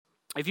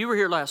If you were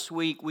here last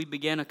week, we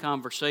began a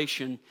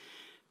conversation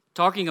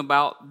talking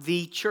about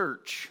the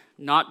church,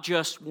 not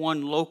just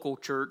one local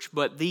church,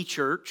 but the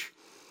church.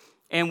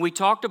 And we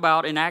talked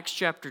about in Acts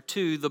chapter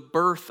 2, the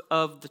birth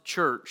of the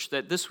church,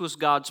 that this was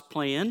God's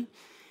plan,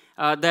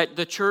 that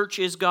the church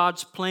is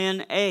God's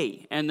plan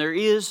A, and there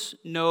is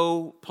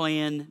no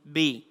plan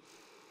B.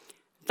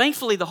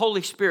 Thankfully, the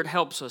Holy Spirit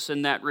helps us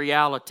in that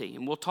reality,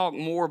 and we'll talk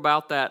more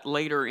about that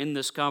later in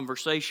this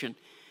conversation.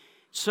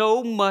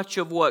 So much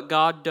of what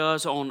God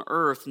does on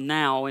earth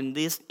now, in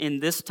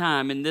this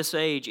time, in this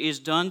age, is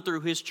done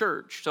through His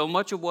church. So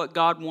much of what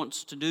God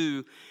wants to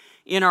do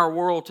in our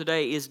world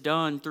today is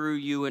done through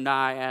you and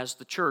I as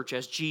the church,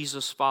 as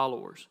Jesus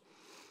followers.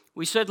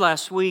 We said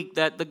last week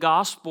that the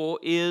gospel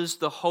is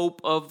the hope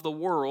of the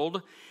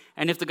world,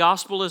 and if the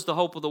gospel is the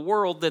hope of the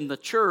world, then the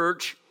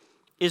church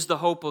is the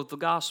hope of the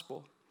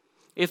gospel.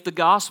 If the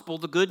gospel,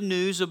 the good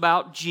news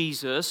about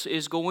Jesus,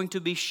 is going to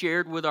be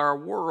shared with our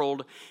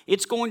world,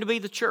 it's going to be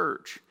the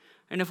church.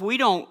 And if we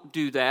don't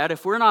do that,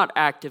 if we're not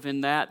active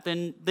in that,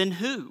 then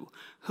who?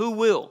 Who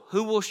will?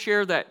 Who will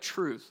share that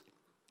truth?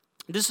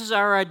 This is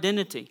our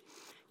identity.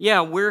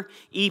 Yeah, we're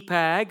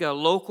EPAG, a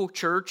local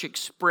church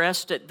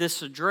expressed at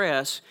this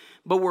address,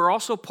 but we're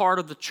also part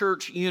of the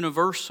church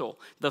universal,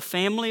 the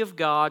family of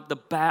God,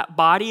 the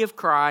body of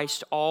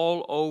Christ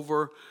all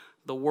over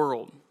the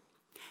world.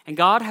 And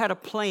God had a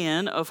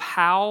plan of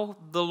how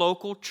the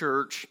local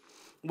church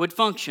would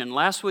function.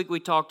 Last week we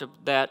talked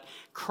about that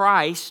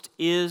Christ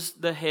is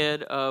the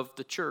head of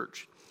the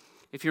church.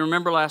 If you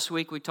remember last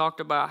week, we talked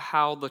about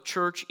how the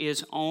church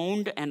is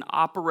owned and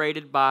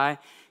operated by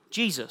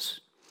Jesus.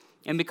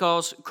 And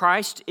because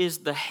Christ is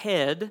the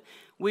head,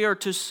 we are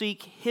to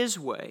seek His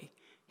way,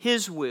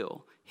 His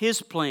will,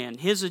 His plan,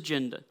 His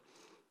agenda.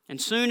 And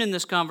soon in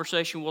this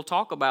conversation we'll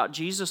talk about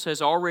Jesus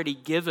has already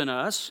given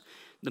us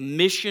the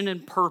mission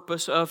and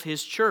purpose of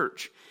His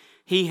church.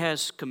 He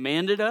has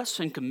commanded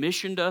us and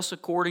commissioned us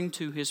according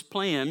to His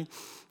plan,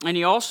 and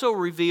He also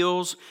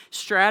reveals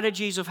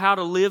strategies of how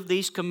to live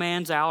these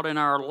commands out in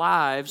our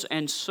lives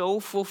and so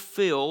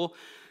fulfill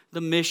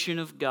the mission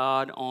of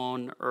God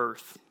on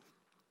earth.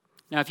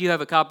 Now, if you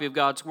have a copy of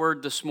God's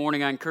Word this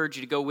morning, I encourage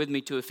you to go with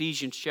me to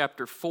Ephesians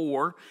chapter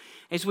 4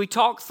 as we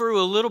talk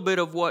through a little bit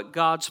of what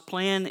God's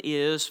plan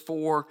is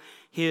for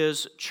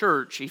His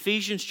church.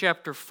 Ephesians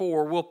chapter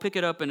 4, we'll pick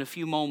it up in a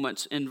few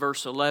moments in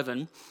verse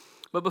 11.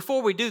 But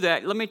before we do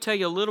that, let me tell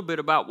you a little bit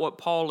about what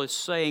Paul is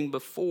saying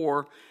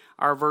before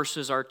our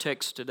verses, our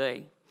text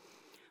today.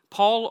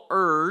 Paul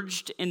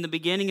urged in the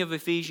beginning of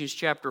Ephesians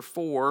chapter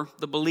 4,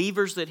 the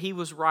believers that he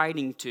was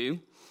writing to,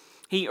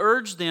 he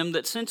urged them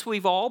that since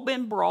we've all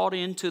been brought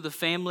into the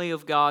family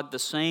of God the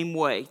same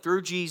way,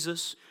 through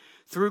Jesus,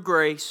 through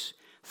grace,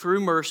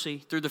 through mercy,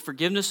 through the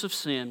forgiveness of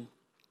sin,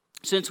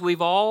 since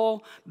we've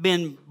all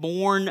been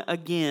born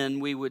again,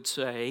 we would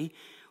say,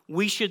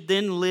 we should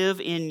then live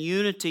in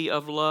unity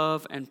of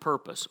love and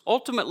purpose.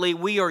 Ultimately,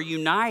 we are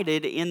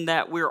united in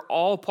that we're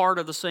all part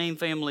of the same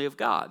family of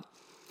God.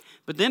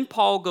 But then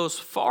Paul goes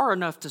far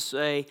enough to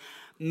say,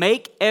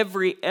 make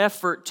every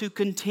effort to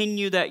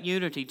continue that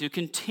unity, to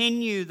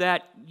continue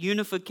that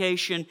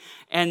unification,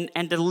 and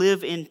to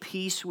live in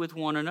peace with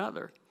one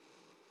another.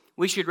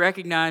 We should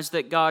recognize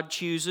that God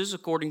chooses,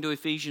 according to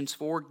Ephesians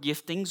 4,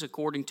 giftings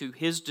according to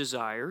His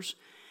desires,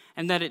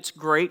 and that it's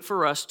great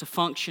for us to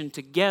function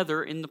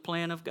together in the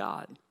plan of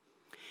God.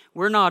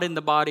 We're not in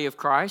the body of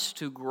Christ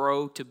to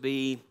grow to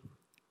be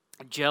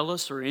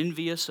jealous or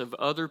envious of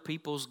other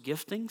people's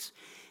giftings.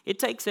 It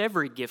takes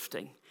every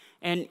gifting.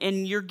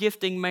 And your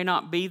gifting may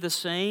not be the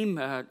same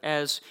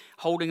as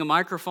holding a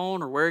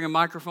microphone or wearing a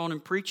microphone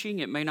and preaching.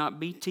 It may not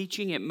be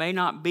teaching. It may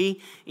not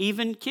be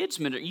even kids'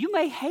 ministry. You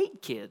may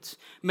hate kids.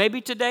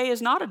 Maybe today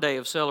is not a day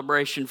of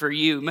celebration for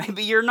you.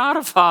 Maybe you're not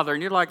a father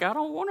and you're like, I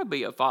don't want to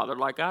be a father.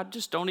 Like, I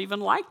just don't even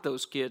like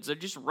those kids. They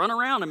just run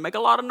around and make a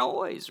lot of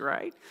noise,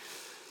 right?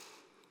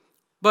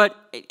 But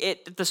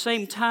at the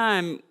same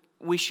time,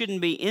 we shouldn't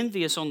be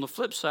envious on the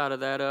flip side of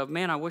that of,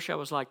 man, I wish I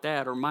was like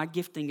that, or my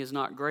gifting is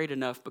not great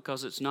enough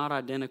because it's not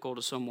identical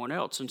to someone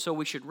else. And so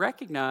we should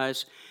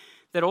recognize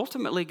that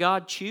ultimately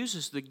God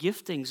chooses the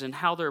giftings and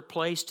how they're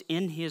placed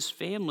in His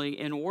family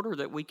in order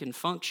that we can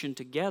function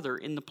together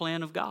in the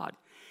plan of God.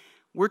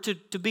 We're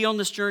to be on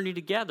this journey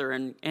together,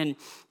 and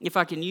if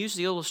I can use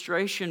the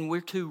illustration,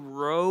 we're to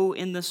row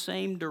in the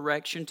same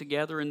direction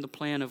together in the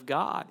plan of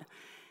God.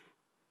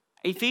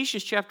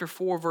 Ephesians chapter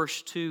 4,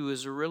 verse 2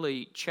 is a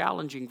really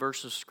challenging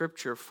verse of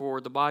Scripture for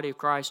the body of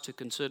Christ to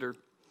consider.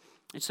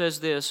 It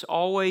says this,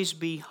 always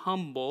be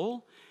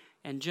humble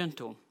and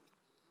gentle.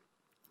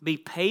 Be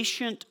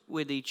patient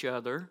with each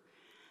other,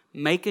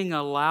 making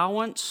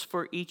allowance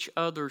for each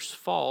other's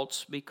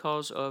faults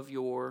because of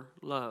your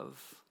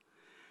love.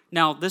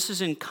 Now, this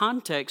is in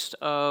context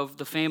of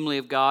the family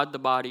of God, the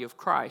body of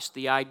Christ.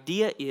 The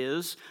idea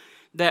is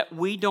that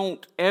we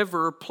don't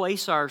ever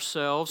place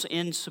ourselves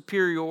in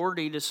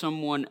superiority to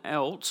someone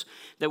else,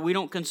 that we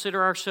don't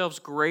consider ourselves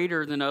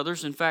greater than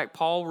others. In fact,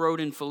 Paul wrote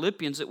in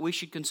Philippians that we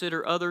should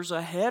consider others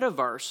ahead of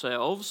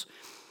ourselves,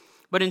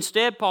 But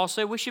instead, Paul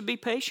said we should be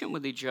patient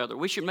with each other.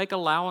 We should make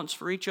allowance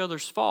for each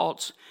other's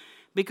faults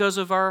because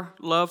of our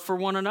love for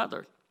one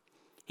another.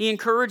 He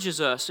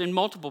encourages us in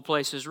multiple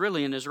places,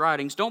 really, in his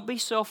writings. Don't be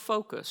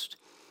self-focused.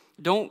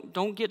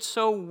 Don't get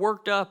so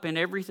worked up in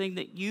everything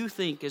that you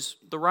think is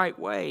the right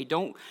way.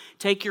 Don't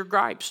take your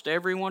gripes to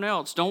everyone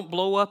else. Don't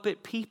blow up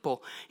at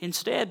people.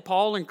 Instead,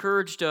 Paul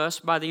encouraged us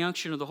by the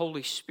unction of the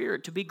Holy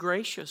Spirit to be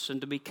gracious and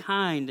to be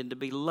kind and to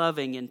be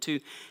loving and to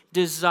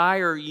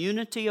desire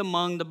unity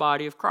among the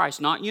body of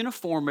Christ. Not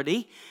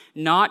uniformity,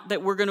 not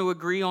that we're going to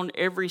agree on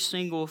every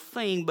single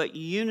thing, but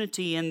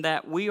unity in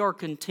that we are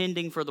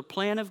contending for the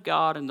plan of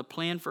God and the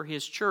plan for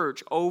His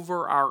church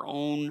over our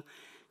own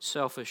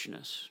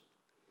selfishness.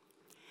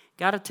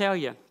 Got to tell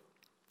you,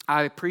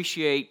 I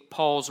appreciate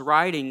Paul's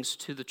writings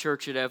to the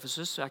church at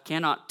Ephesus. I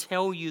cannot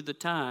tell you the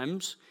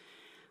times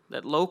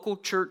that local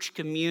church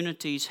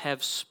communities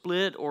have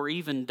split or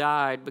even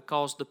died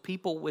because the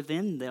people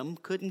within them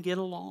couldn't get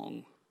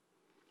along.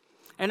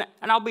 And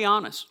I'll be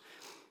honest,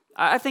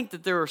 I think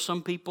that there are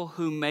some people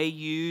who may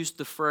use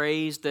the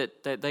phrase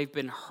that they've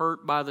been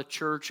hurt by the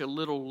church a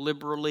little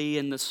liberally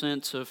in the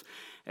sense of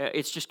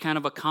it's just kind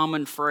of a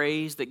common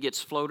phrase that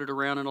gets floated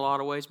around in a lot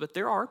of ways. But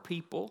there are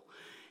people,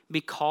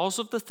 because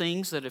of the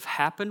things that have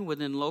happened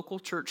within local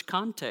church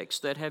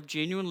contexts, that have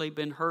genuinely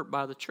been hurt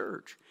by the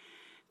church.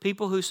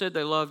 People who said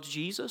they loved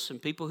Jesus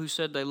and people who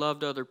said they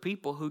loved other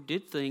people who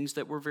did things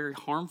that were very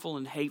harmful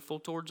and hateful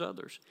towards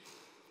others.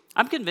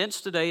 I'm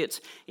convinced today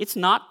it's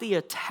not the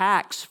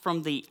attacks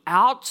from the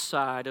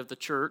outside of the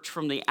church,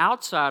 from the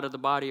outside of the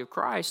body of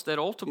Christ, that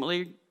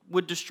ultimately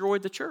would destroy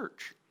the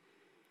church.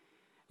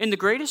 In the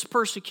greatest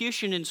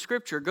persecution in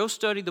Scripture, go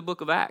study the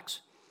book of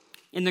Acts.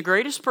 In the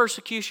greatest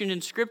persecution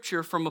in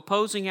Scripture from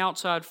opposing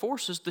outside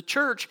forces, the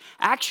church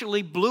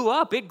actually blew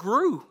up. It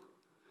grew.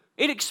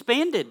 It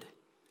expanded.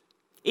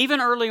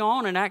 Even early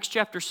on in Acts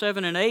chapter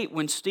 7 and 8,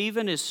 when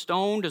Stephen is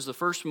stoned as the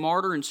first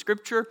martyr in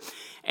Scripture,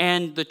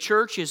 and the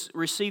church is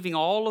receiving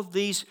all of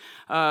these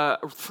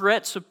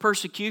threats of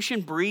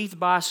persecution breathed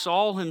by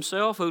Saul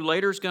himself, who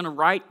later is going to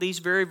write these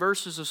very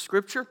verses of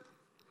Scripture.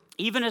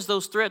 Even as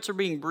those threats are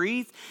being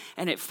breathed,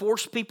 and it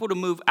forced people to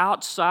move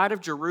outside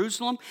of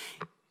Jerusalem,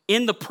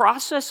 in the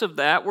process of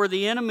that, where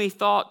the enemy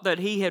thought that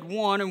he had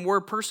won and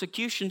where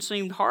persecution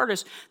seemed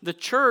hardest, the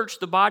church,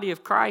 the body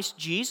of Christ,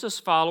 Jesus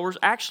followers,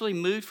 actually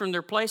moved from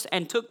their place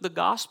and took the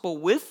gospel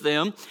with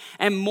them,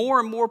 and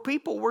more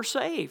people were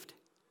saved.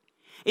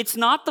 It's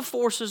not the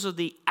forces of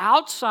the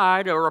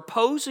outside or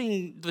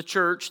opposing the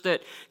church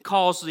that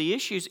cause the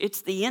issues.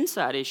 It's the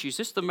inside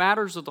issues. It's the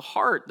matters of the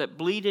heart that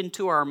bleed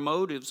into our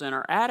motives and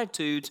our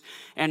attitudes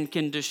and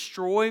can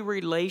destroy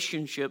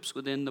relationships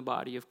within the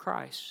body of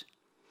Christ.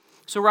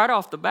 So right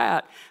off the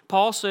bat,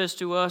 Paul says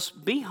to us,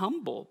 be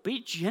humble, be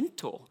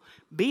gentle,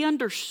 be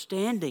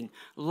understanding,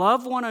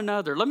 love one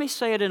another. Let me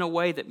say it in a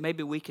way that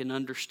maybe we can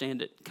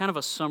understand it, kind of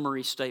a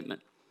summary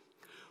statement.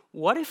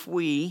 What if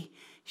we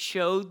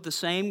showed the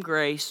same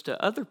grace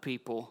to other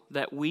people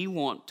that we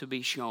want to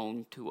be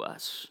shown to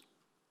us?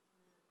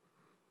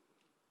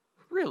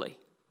 Really?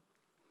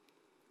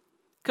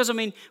 Because,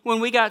 when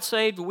we got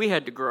saved, we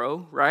had to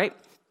grow, right?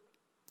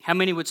 How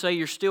many would say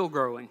you're still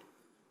growing?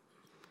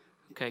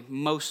 Okay,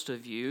 most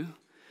of you.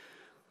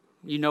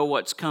 You know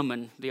what's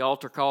coming. The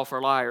altar call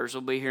for liars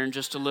will be here in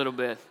just a little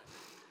bit.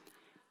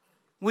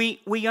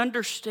 We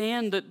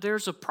understand that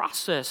there's a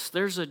process,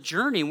 there's a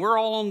journey. We're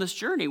all on this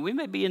journey. We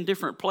may be in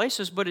different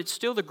places, but it's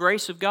still the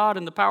grace of God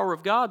and the power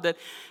of God that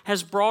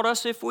has brought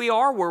us, if we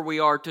are where we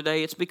are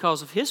today, it's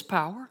because of His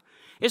power.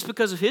 It's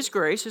because of His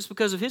grace. It's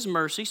because of His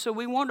mercy. So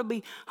we want to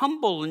be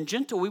humble and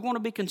gentle. We want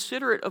to be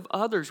considerate of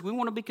others. We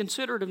want to be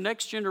considerate of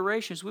next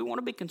generations. We want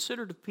to be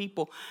considerate of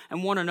people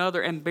and one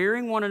another and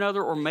bearing one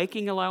another or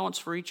making allowance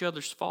for each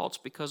other's faults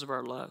because of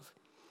our love.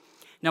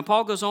 Now,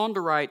 Paul goes on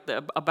to write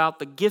about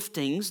the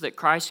giftings that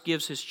Christ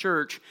gives His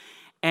church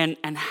and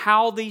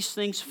how these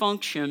things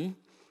function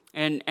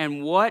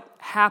and what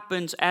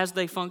happens as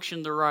they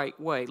function the right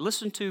way.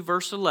 Listen to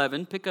verse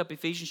 11. Pick up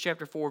Ephesians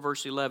chapter 4,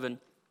 verse 11.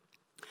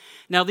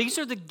 Now, these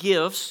are the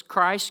gifts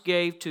Christ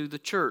gave to the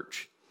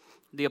church: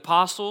 the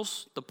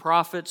apostles, the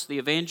prophets, the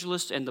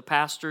evangelists, and the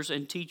pastors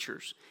and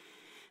teachers.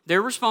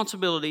 Their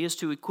responsibility is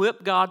to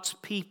equip God's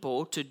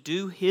people to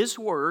do His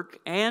work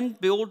and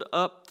build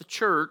up the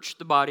church,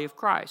 the body of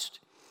Christ.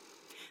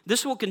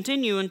 This will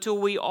continue until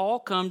we all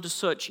come to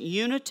such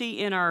unity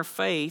in our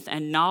faith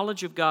and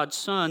knowledge of God's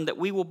Son that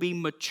we will be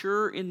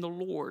mature in the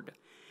Lord,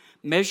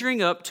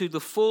 measuring up to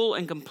the full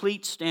and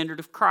complete standard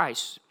of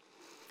Christ.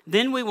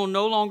 Then we will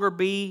no longer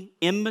be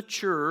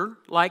immature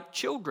like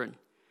children.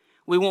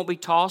 We won't be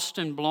tossed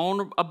and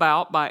blown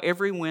about by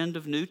every wind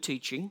of new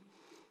teaching.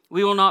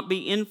 We will not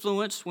be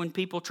influenced when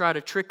people try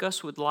to trick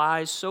us with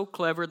lies so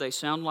clever they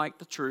sound like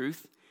the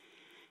truth.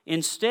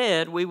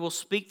 Instead, we will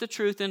speak the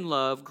truth in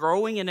love,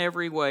 growing in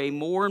every way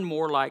more and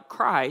more like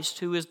Christ,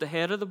 who is the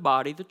head of the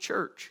body, the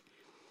church.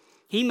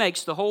 He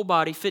makes the whole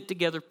body fit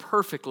together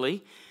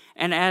perfectly,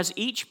 And as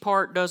each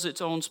part does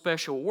its own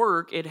special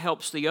work, it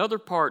helps the other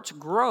parts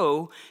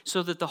grow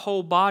so that the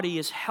whole body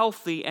is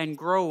healthy and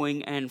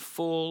growing and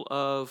full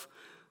of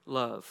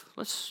love.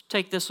 Let's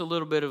take this a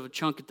little bit of a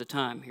chunk at the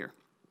time here.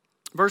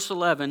 Verse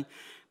 11,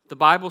 the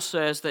Bible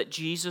says that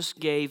Jesus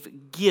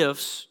gave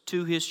gifts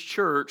to his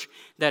church,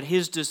 that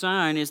his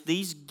design is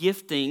these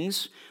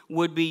giftings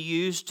would be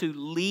used to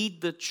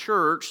lead the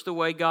church the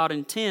way God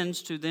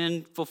intends to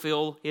then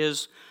fulfill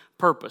his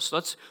purpose.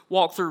 Let's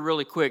walk through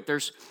really quick.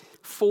 There's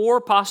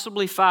 4,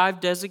 possibly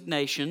 5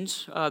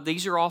 designations.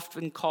 These are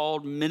often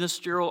called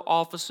ministerial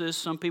offices.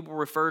 Some people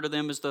refer to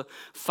them as the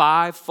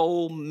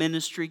 5-fold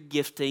ministry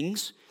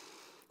giftings.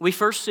 We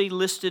first see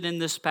listed in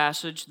this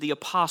passage the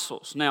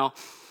apostles. Now,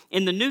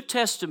 in the New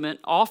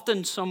Testament,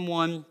 often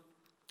someone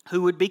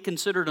who would be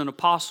considered an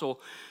apostle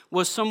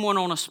was someone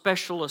on a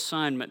special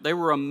assignment. They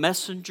were a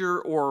messenger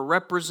or a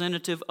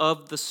representative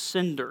of the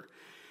sender.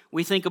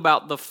 We think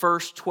about the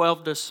first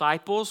 12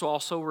 disciples,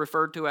 also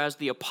referred to as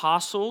the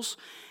apostles,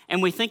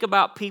 and we think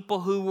about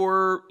people who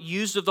were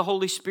used of the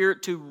Holy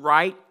Spirit to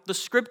write the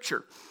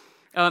Scripture.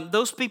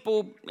 Those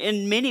people,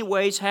 in many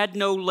ways, had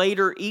no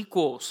later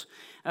equals.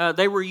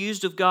 They were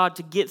used of God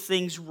to get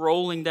things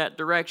rolling that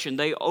direction.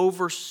 They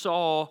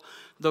oversaw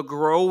the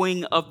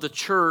growing of the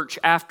church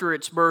after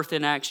its birth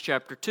in Acts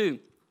chapter 2.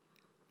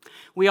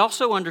 We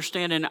also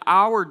understand in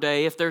our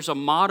day, if there's a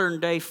modern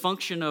day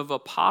function of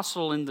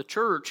apostle in the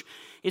church,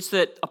 it's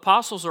that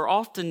apostles are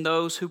often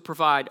those who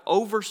provide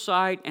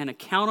oversight and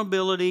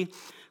accountability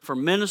for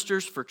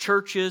ministers, for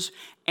churches,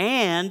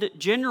 and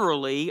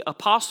generally,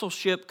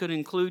 apostleship could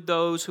include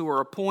those who are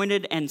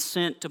appointed and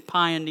sent to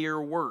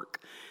pioneer work.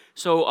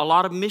 So a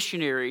lot of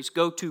missionaries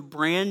go to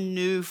brand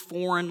new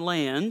foreign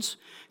lands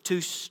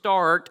to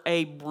start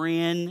a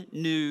brand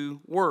new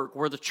work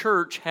where the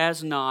church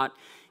has not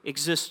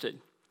existed.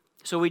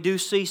 So we do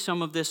see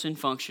some of this in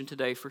function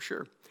today for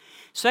sure.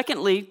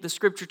 Secondly, the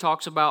scripture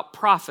talks about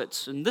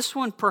prophets, and this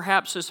one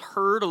perhaps is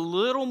heard a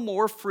little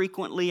more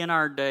frequently in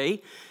our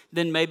day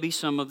than maybe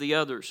some of the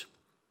others.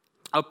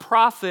 A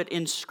prophet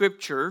in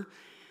scripture,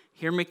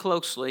 hear me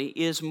closely,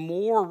 is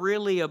more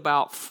really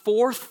about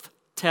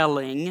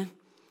forthtelling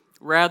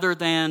rather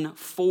than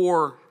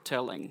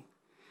foretelling.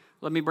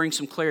 Let me bring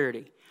some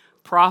clarity.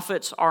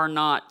 Prophets are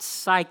not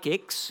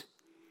psychics,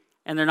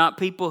 and they're not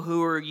people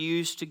who are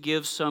used to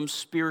give some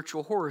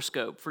spiritual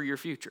horoscope for your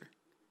future.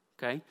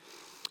 Okay?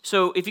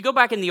 So if you go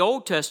back in the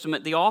Old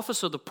Testament, the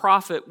office of the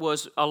prophet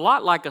was a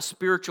lot like a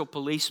spiritual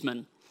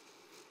policeman.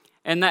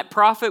 And that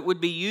prophet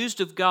would be used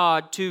of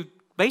God to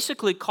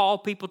basically call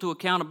people to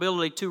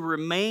accountability to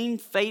remain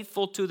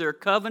faithful to their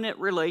covenant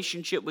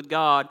relationship with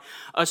God,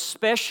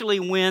 especially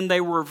when they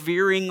were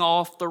veering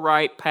off the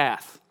right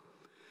path.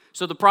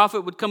 So the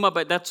prophet would come up,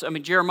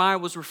 Jeremiah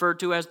was referred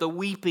to as the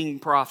weeping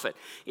prophet.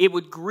 It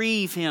would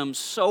grieve him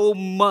so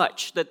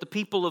much that the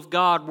people of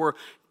God were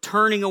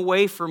turning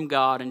away from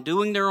God and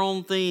doing their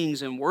own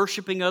things and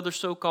worshiping other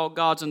so-called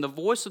gods. And the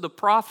voice of the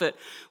prophet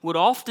would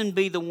often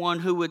be the one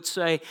who would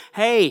say,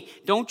 hey,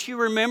 don't you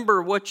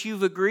remember what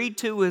you've agreed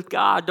to with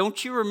God?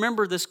 Don't you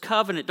remember this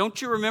covenant?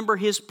 Don't you remember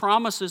his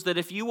promises that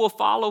if you will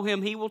follow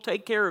him, he will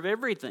take care of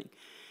everything?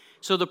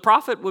 So the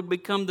prophet would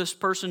become this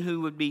person who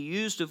would be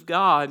used of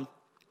God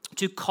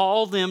to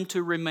call them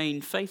to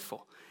remain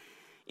faithful.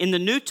 In the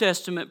New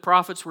Testament,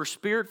 prophets were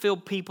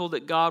spirit-filled people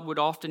that God would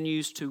often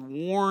use to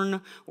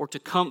warn or to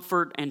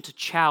comfort and to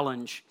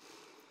challenge.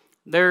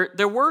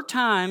 There were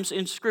times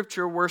in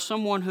Scripture where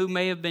someone who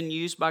may have been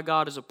used by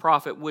God as a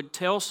prophet would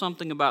tell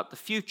something about the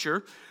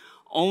future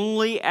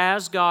only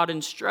as God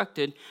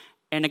instructed.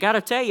 And I got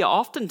to tell you,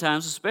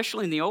 oftentimes,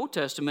 especially in the Old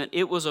Testament,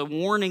 it was a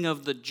warning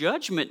of the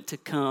judgment to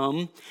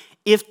come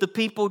if the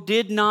people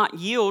did not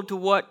yield to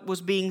what was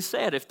being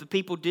said, if the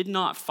people did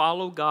not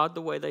follow God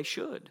the way they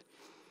should.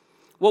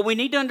 What we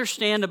need to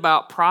understand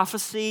about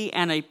prophecy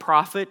and a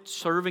prophet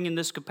serving in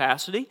this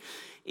capacity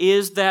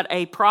is that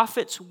a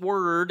prophet's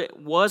word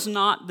was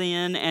not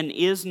then and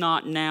is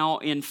not now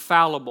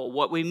infallible.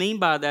 What we mean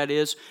by that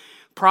is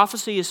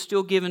prophecy is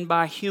still given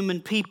by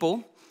human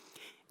people,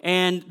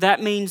 and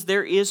that means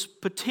there is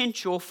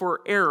potential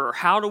for error.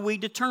 How do we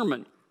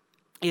determine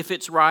if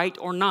it's right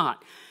or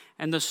not?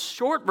 And the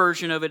short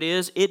version of it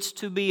is it's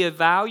to be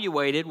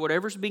evaluated,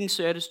 whatever's being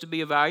said is to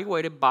be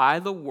evaluated by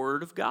the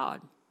Word of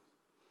God.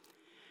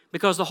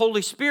 Because the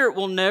Holy Spirit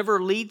will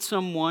never lead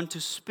someone to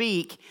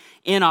speak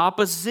in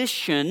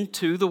opposition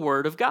to the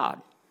Word of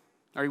God.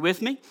 Are you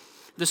with me?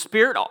 The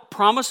Spirit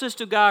promises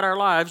to guide our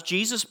lives.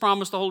 Jesus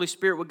promised the Holy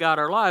Spirit would guide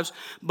our lives,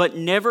 but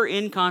never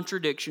in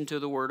contradiction to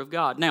the Word of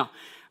God. Now,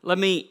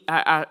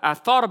 I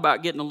thought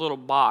about getting a little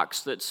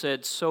box that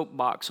said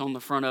soapbox on the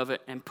front of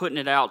it and putting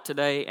it out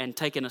today and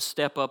taking a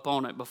step up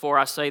on it before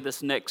I say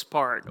this next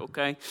part,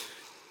 okay?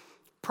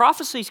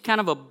 Prophecy is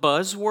kind of a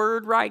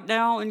buzzword right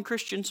now in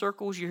Christian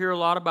circles. You hear a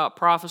lot about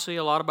prophecy,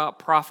 a lot about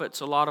prophets,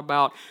 a lot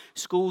about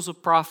schools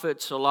of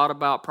prophets, a lot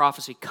about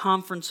prophecy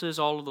conferences,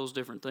 all of those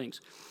different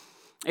things.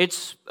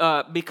 It's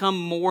become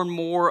more and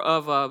more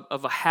of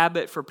a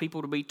habit for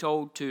people to be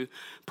told to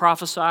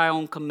prophesy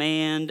on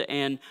command,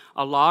 and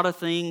a lot of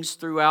things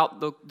throughout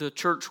the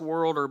church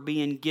world are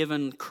being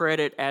given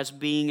credit as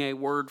being a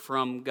word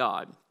from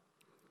God.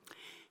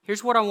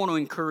 Here's what I want to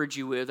encourage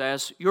you with.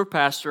 As your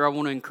pastor, I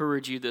want to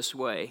encourage you this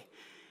way.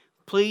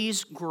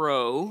 Please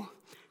grow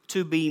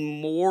to be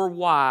more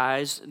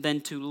wise than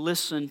to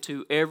listen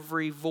to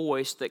every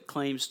voice that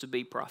claims to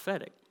be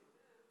prophetic.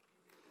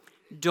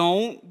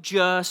 Don't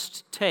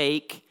just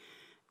take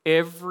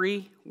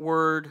every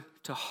word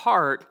to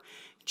heart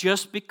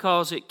just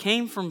because it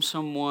came from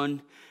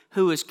someone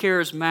who is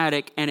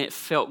charismatic and it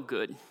felt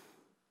good.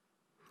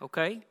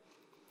 Okay?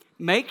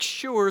 Make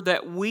sure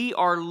that we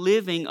are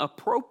living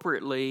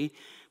appropriately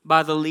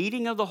by the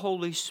leading of the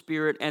Holy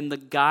Spirit and the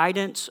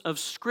guidance of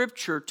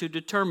Scripture to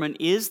determine,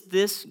 is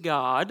this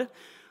God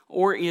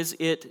or is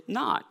it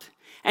not?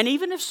 And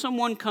even if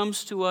someone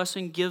comes to us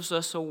and gives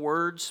us a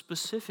word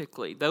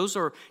specifically, those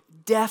are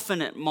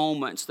definite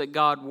moments that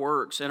God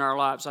works in our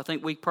lives. I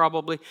think we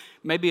probably,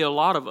 maybe a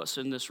lot of us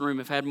in this room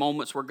have had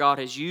moments where God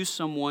has used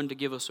someone to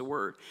give us a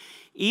word.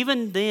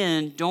 Even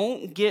then,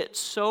 don't get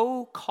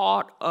so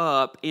caught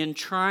up in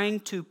trying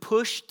to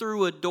push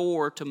through a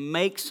door to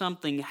make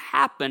something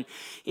happen.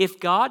 If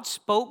God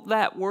spoke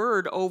that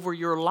word over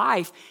your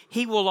life,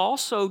 He will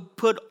also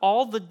put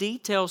all the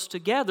details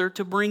together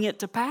to bring it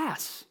to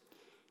pass.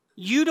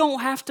 You don't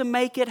have to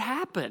make it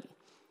happen.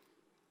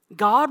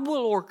 God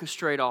will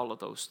orchestrate all of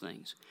those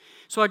things.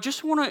 So I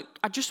just want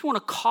to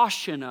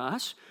caution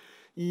us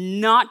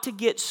not to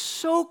get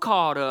so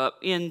caught up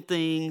in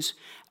things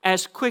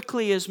as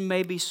quickly as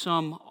maybe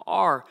some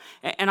are.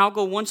 And I'll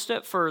go one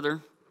step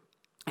further.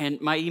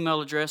 And my email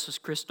address is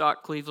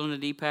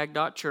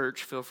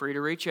chris.cleveland@epag.church. Feel free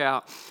to reach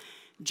out.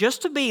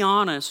 Just to be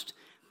honest,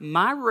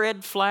 my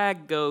red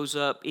flag goes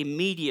up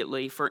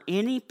immediately for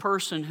any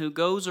person who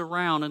goes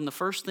around and the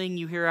first thing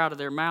you hear out of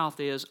their mouth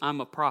is,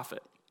 I'm a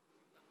prophet.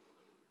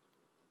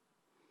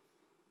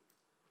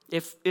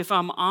 If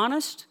I'm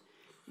honest,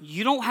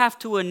 you don't have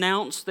to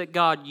announce that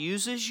God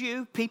uses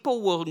you.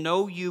 People will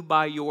know you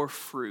by your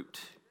fruit.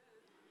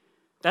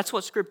 That's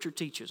what Scripture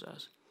teaches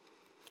us.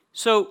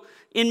 So,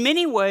 in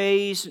many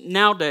ways,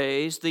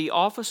 nowadays, the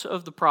office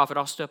of the prophet,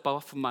 I'll step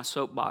off of my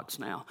soapbox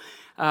now.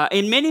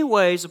 In many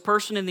ways, a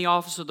person in the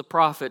office of the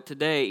prophet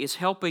today is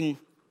helping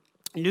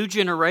new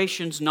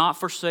generations not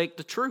forsake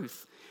the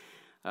truth,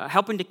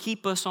 helping to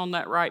keep us on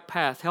that right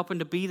path, helping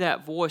to be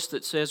that voice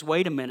that says,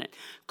 wait a minute,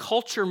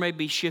 culture may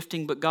be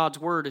shifting, but God's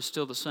word is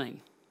still the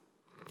same.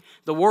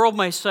 The world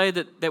may say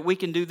that we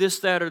can do this,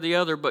 that, or the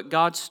other, but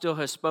God still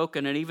has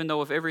spoken, and even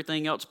though if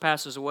everything else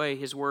passes away,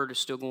 His word is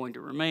still going to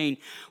remain,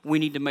 we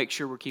need to make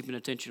sure we're keeping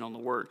attention on the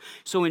word.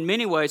 So in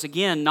many ways,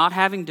 again, not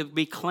having to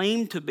be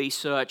claimed to be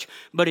such,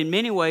 but in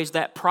many ways,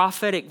 that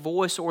prophetic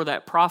voice or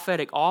that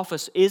prophetic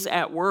office is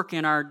at work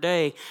in our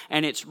day,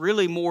 and it's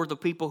really more the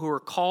people who are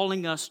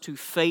calling us to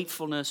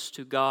faithfulness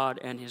to God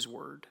and His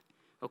word.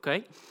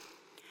 Okay?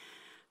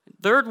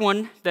 Third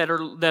one that are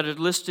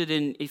listed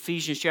in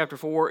Ephesians chapter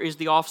 4 is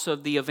the office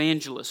of the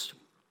evangelist.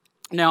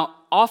 Now,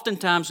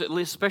 oftentimes,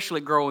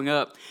 especially growing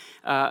up,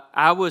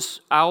 I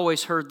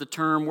always heard the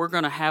term, we're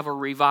going to have a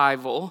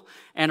revival.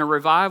 And a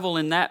revival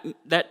in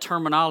that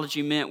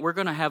terminology meant we're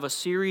going to have a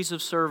series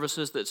of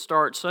services that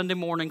start Sunday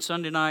morning,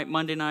 Sunday night,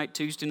 Monday night,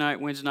 Tuesday night,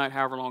 Wednesday night,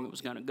 however long it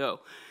was going to go.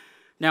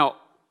 Now,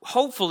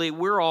 hopefully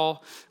we're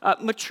all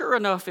mature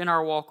enough in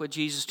our walk with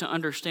Jesus to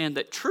understand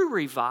that true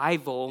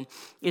revival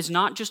is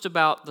not just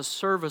about the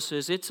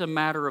services. It's a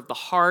matter of the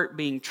heart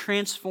being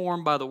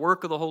transformed by the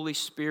work of the Holy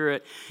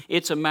Spirit.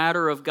 It's a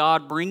matter of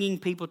God bringing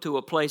people to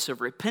a place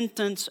of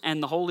repentance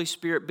and the Holy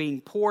Spirit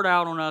being poured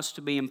out on us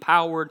to be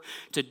empowered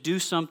to do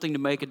something to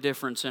make a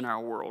difference in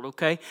our world,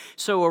 okay?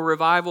 So a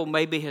revival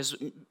maybe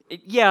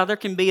there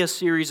can be a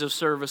series of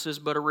services,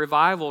 but a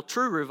revival,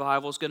 true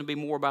revival, is going to be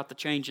more about the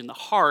change in the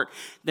heart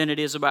than it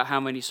is about how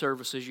many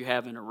services you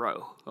have in a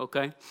row,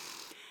 okay?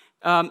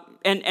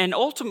 And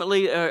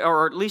ultimately,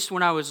 or at least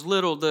when I was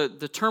little,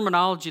 the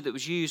terminology that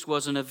was used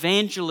was an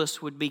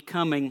evangelist would be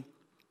coming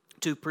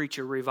to preach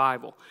a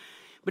revival.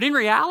 But in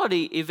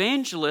reality,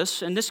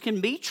 evangelists, and this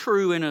can be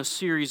true in a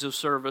series of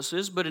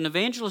services, but an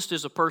evangelist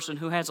is a person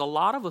who has a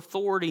lot of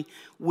authority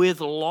with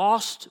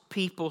lost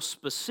people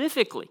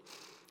specifically.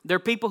 They're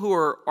people who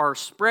are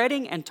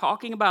spreading and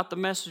talking about the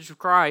message of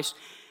Christ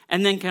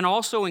and then can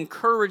also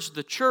encourage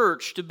the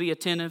church to be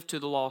attentive to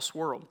the lost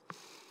world.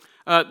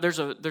 There's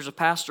a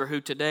pastor who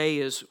today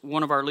is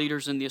one of our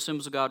leaders in the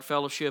Assemblies of God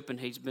Fellowship, and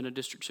he's been a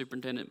district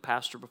superintendent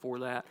pastor before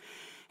that.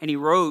 And he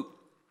wrote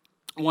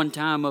one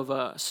time of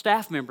a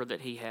staff member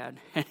that he had,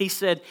 and he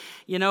said,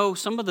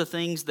 some of the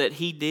things that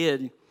he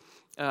did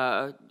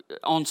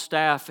on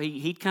staff,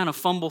 he'd kind of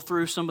fumble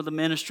through some of the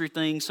ministry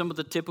things, some of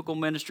the typical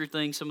ministry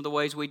things, some of the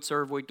ways we'd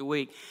serve week to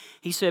week.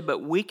 He said,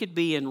 but we could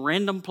be in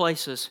random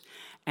places,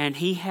 And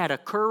he had a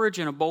courage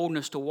and a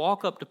boldness to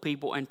walk up to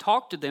people and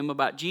talk to them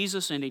about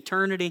Jesus and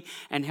eternity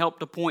and help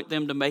to point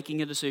them to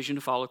making a decision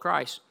to follow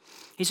Christ.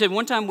 He said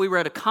one time we were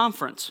at a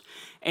conference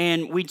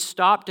and we'd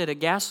stopped at a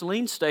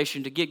gasoline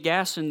station to get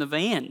gas in the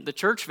van, the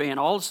church van.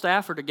 All the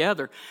staff are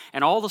together.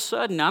 And all of a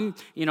sudden,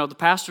 the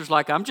pastor's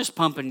like, I'm just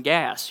pumping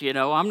gas.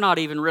 I'm not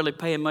even really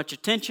paying much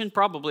attention.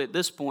 Probably at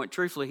this point,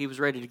 truthfully, he was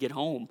ready to get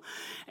home.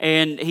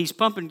 And he's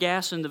pumping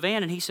gas in the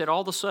van. And he said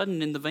all of a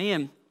sudden in the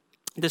van,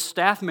 this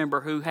staff member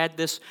who had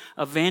this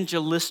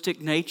evangelistic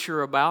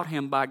nature about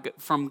him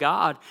from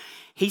God,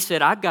 he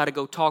said, I've got to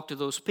go talk to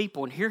those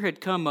people. And here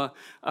had come a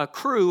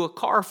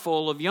car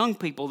full of young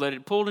people that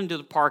had pulled into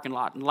the parking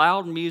lot, and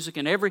loud music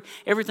and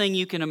everything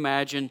you can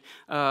imagine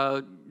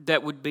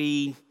that would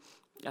be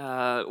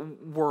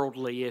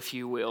worldly, if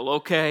you will,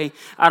 okay?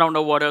 I don't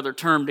know what other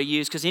term to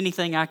use, because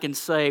anything I can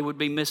say would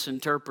be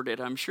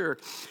misinterpreted, I'm sure.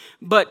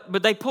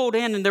 But they pulled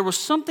in, and there was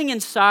something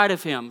inside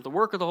of him, the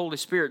work of the Holy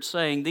Spirit,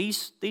 saying,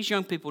 these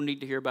young people need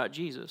to hear about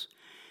Jesus.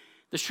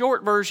 The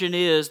short version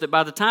is that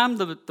by the time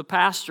the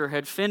pastor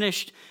had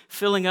finished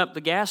filling up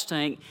the gas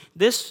tank,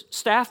 this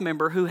staff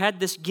member who had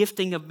this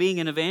gifting of being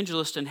an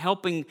evangelist and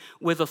helping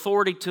with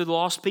authority to the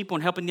lost people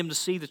and helping them to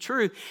see the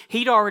truth,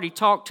 he'd already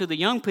talked to the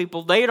young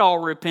people. They'd all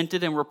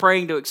repented and were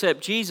praying to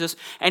accept Jesus,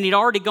 and he'd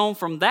already gone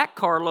from that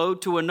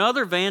carload to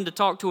another van to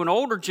talk to an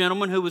older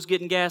gentleman who was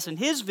getting gas in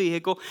his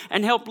vehicle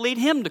and help lead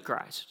him to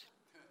Christ.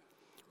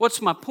 What's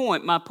my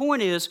point? My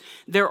point is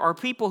there are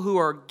people who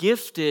are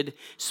gifted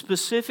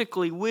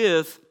specifically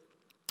with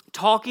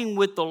talking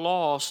with the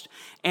lost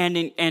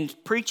and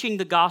preaching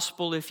the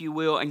gospel, if you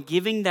will, and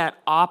giving that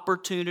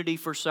opportunity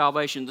for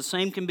salvation. The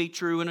same can be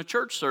true in a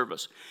church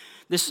service.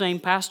 This same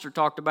pastor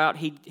talked about,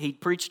 he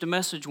preached a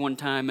message one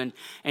time and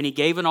he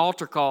gave an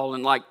altar call,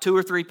 and like 2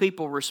 or 3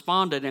 people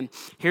responded, and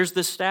here's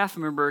this staff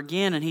member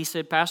again, and he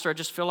said, Pastor, I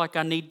just feel like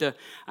I need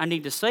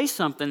to say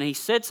something. And he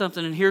said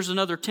something, and here's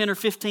another 10 or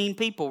 15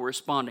 people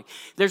responding.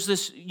 There's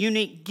this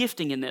unique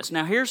gifting in this.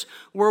 Now here's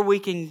where we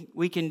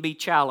can be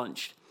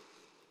challenged.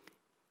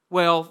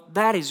 Well,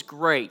 that is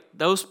great.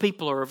 Those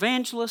people are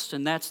evangelists,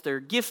 and that's their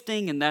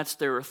gifting, and that's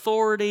their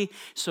authority,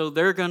 so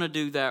they're going to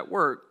do that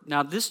work.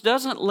 Now, this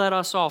doesn't let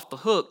us off the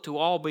hook to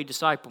all be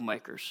disciple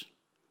makers.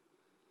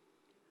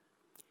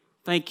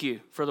 Thank you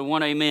for the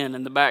one amen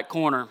in the back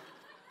corner.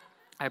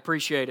 I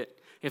appreciate it.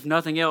 If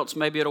nothing else,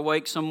 maybe it'll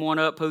wake someone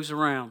up who's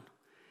around.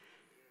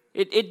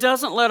 It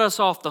doesn't let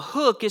us off the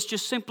hook. It's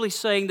just simply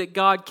saying that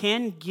God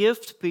can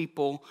gift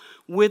people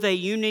with a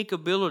unique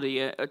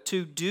ability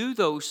to do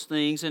those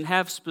things and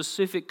have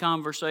specific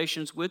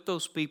conversations with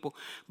those people.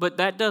 But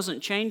that doesn't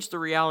change the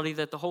reality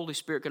that the Holy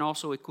Spirit can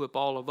also equip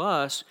all of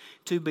us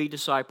to be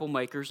disciple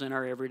makers in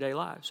our everyday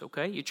lives.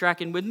 Okay? You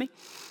tracking with me?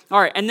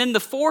 All right. And then the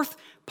fourth,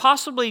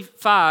 possibly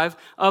 5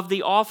 of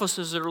the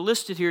offices that are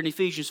listed here in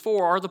Ephesians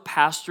 4 are the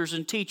pastors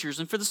and teachers.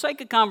 And for the sake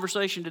of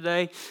conversation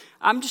today,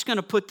 I'm just going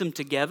to put them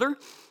together.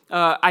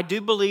 I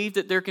do believe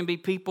that there can be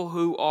people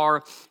who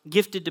are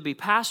gifted to be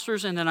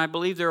pastors, and then I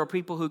believe there are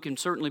people who can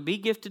certainly be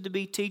gifted to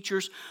be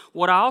teachers.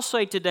 What I'll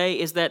say today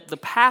is that the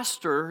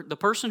pastor, the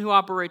person who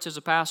operates as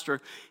a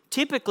pastor,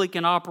 typically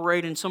can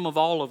operate in some of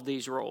all of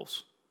these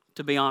roles,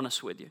 to be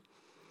honest with you.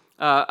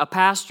 A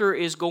pastor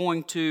is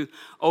going to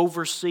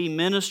oversee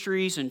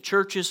ministries and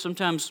churches,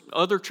 sometimes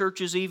other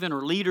churches even,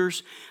 or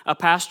leaders. A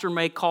pastor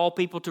may call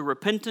people to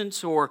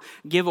repentance or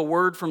give a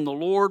word from the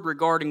Lord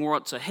regarding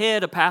what's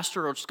ahead. A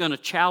pastor is going to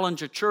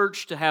challenge a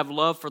church to have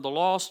love for the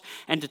lost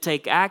and to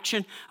take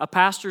action. A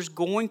pastor is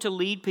going to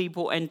lead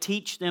people and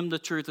teach them the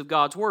truth of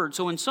God's word.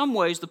 So in some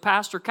ways, the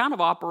pastor kind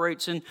of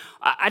operates in,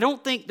 I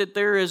don't think that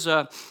there is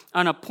an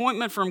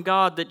appointment from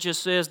God that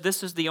just says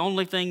this is the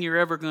only thing you're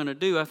ever going to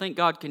do. I think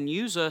God can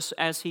use us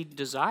as He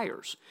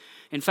desires.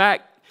 In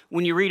fact,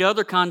 when you read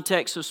other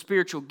contexts of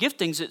spiritual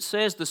giftings, it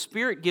says the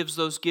Spirit gives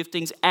those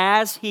giftings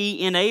as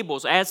He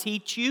enables, as He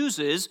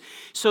chooses,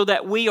 so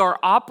that we are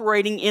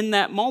operating in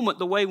that moment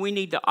the way we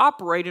need to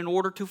operate in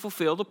order to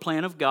fulfill the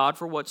plan of God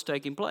for what's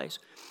taking place.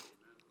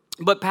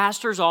 But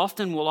pastors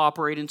often will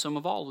operate in some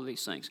of all of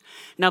these things.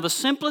 Now, the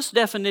simplest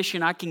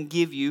definition I can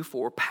give you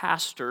for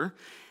pastor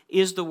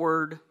is the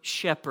word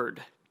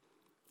shepherd.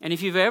 And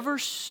if you've ever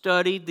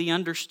studied the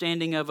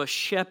understanding of a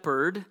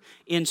shepherd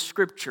in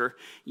Scripture,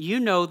 you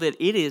know that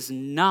it is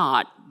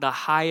not the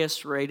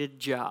highest rated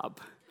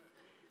job,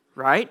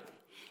 right?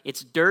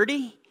 It's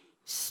dirty,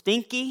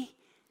 stinky,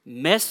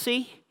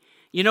 messy.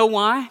 You know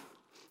why?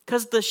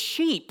 Because the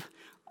sheep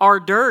are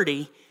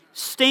dirty,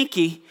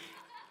 stinky,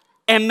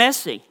 and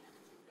messy.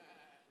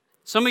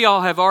 Some of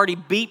y'all have already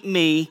beat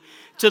me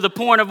to the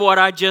point of what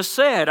I just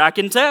said. I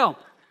can tell.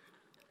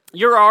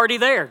 You're already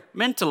there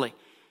mentally.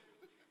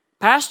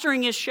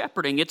 Pastoring is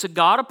shepherding. It's a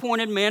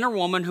God-appointed man or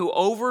woman who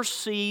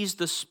oversees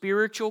the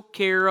spiritual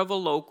care of a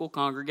local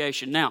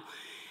congregation. Now,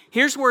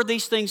 here's where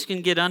these things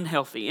can get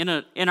unhealthy.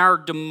 In our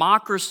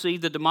democracy,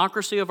 the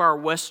democracy of our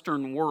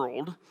Western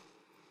world,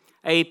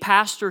 a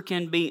pastor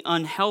can be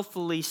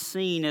unhealthily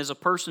seen as a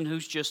person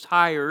who's just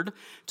hired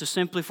to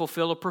simply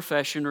fulfill a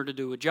profession or to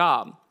do a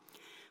job.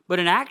 But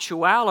in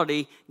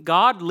actuality,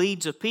 God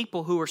leads a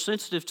people who are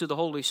sensitive to the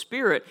Holy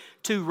Spirit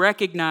to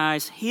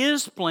recognize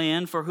His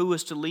plan for who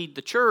is to lead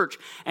the church.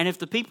 And if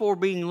the people are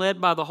being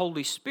led by the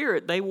Holy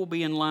Spirit, they will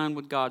be in line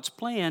with God's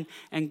plan,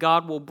 and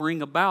God will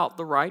bring about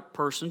the right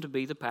person to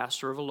be the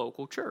pastor of a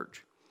local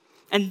church.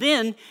 And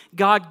then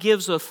God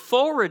gives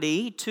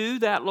authority to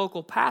that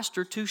local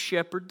pastor to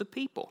shepherd the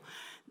people.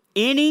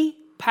 Any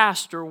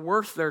pastor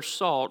worth their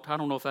salt, I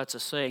don't know if that's a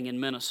saying in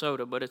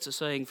Minnesota, but it's a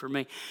saying for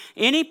me.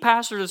 Any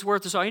pastor that's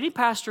worth their salt, any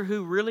pastor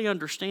who really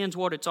understands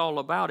what it's all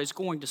about is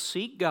going to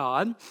seek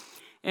God,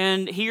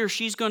 and he or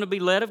she's going to be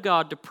led of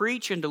God to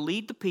preach and to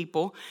lead the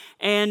people,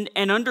 and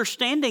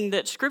understanding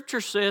that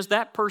Scripture says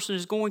that person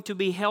is going to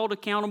be held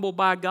accountable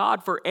by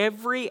God for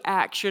every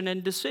action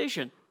and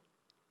decision.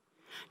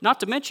 Not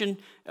to mention,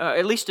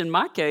 at least in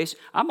my case,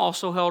 I'm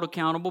also held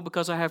accountable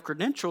because I have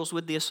credentials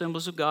with the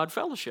Assemblies of God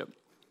Fellowship.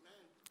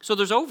 So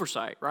there's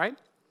oversight, right?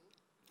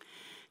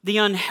 The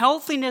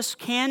unhealthiness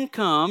can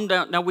come.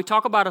 Now we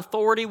talk about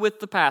authority with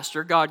the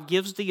pastor. God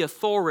gives the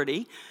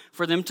authority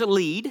for them to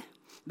lead.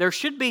 There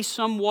should be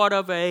somewhat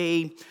of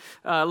a,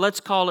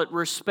 let's call it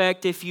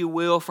respect, if you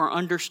will, for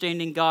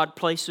understanding God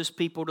places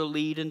people to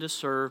lead and to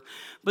serve.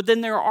 But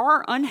then there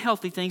are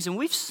unhealthy things, and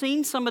we've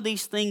seen some of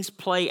these things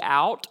play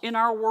out in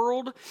our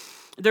world.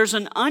 There's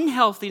an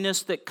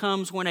unhealthiness that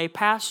comes when a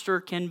pastor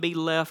can be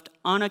left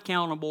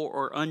unaccountable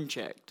or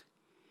unchecked.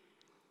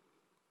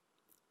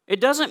 It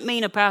doesn't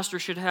mean a pastor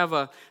should have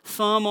a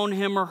thumb on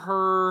him or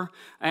her,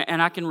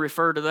 and I can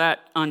refer to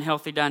that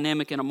unhealthy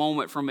dynamic in a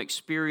moment from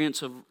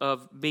experience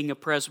of being a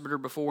presbyter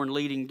before and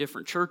leading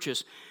different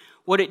churches.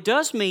 What it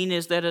does mean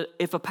is that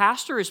if a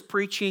pastor is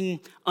preaching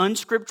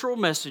unscriptural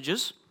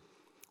messages,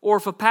 or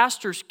if a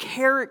pastor's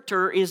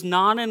character is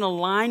not in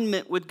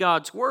alignment with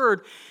God's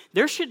Word,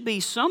 there should be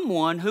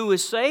someone who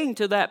is saying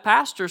to that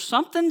pastor,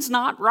 something's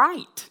not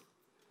right.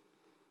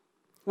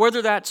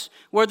 Whether that's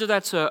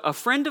a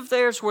friend of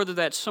theirs, whether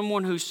that's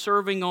someone who's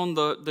serving on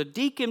the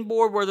deacon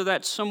board, whether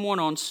that's someone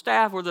on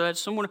staff, whether that's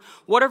someone,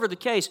 whatever the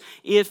case,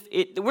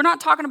 we're not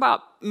talking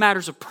about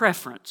matters of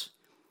preference.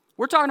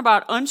 We're talking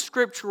about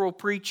unscriptural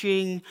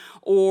preaching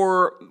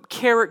or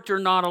character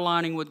not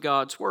aligning with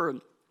God's Word.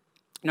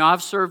 Now,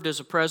 I've served as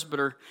a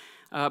presbyter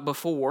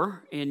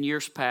before in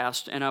years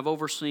past, and I've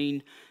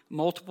overseen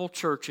multiple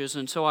churches,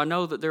 and so I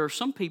know that there are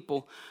some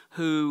people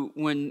who,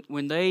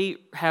 when they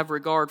have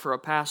regard for a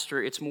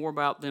pastor, it's more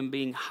about them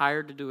being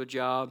hired to do a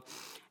job,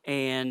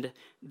 and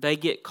they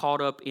get caught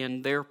up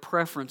in their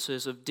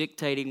preferences of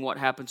dictating what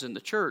happens in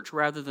the church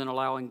rather than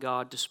allowing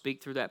God to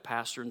speak through that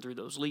pastor and through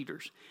those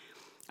leaders.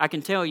 I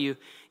can tell you,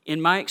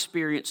 in my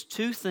experience,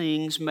 two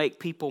things make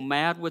people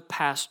mad with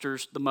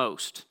pastors the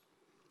most.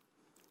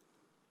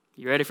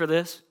 You ready for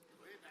this?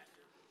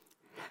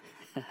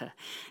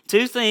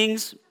 Two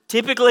things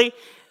typically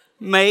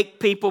make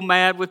people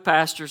mad with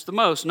pastors the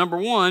most. Number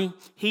one,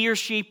 he or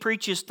she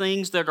preaches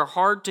things that are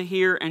hard to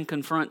hear and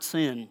confront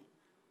sin.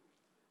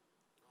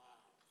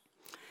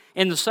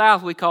 In the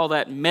South, we call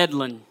that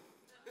meddling.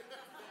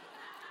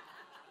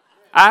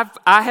 I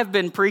have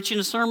been preaching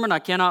a sermon. I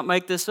cannot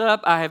make this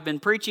up. I have been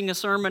preaching a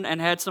sermon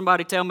and had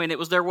somebody tell me, and it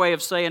was their way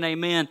of saying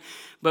amen.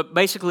 But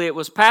basically it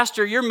was,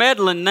 Pastor, you're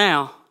meddling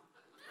now.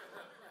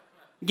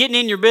 Getting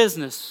in your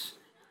business.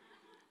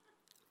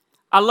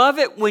 I love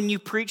it when you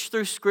preach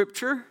through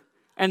Scripture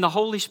and the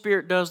Holy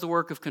Spirit does the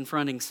work of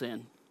confronting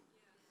sin.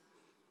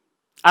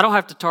 I don't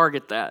have to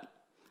target that.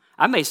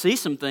 I may see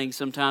some things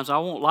sometimes, I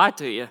won't lie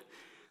to you.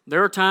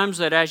 There are times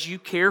that as you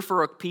care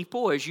for a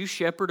people, as you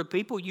shepherd a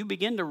people, you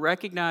begin to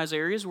recognize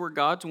areas where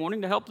God's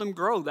wanting to help them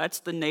grow.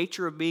 That's the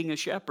nature of being a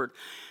shepherd.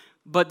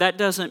 But that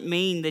doesn't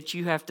mean that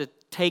you have to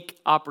take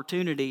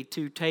opportunity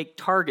to take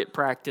target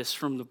practice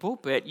from the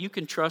pulpit. You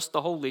can trust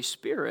the Holy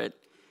Spirit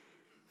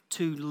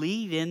to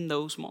lead in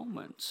those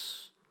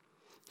moments.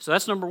 So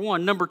that's number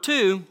one. Number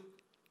two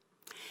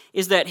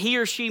is that he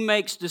or she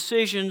makes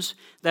decisions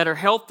that are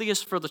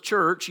healthiest for the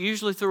church,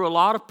 usually through a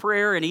lot of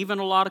prayer and even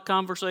a lot of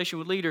conversation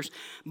with leaders,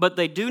 but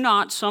they do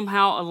not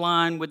somehow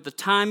align with the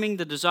timing,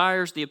 the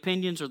desires, the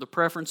opinions, or the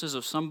preferences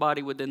of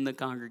somebody within the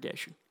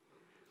congregation.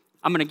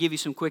 I'm going to give you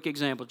some quick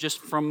examples just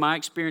from my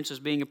experience as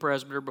being a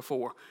presbyter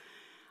before.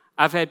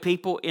 I've had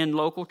people in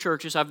local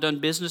churches. I've done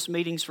business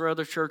meetings for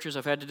other churches.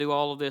 I've had to do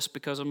all of this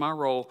because of my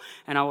role.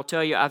 And I will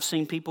tell you, I've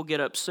seen people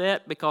get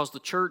upset because the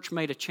church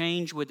made a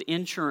change with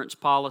insurance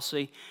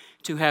policy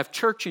to have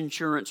church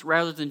insurance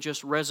rather than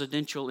just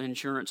residential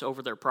insurance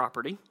over their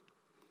property.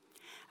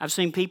 I've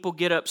seen people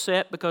get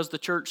upset because the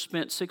church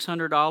spent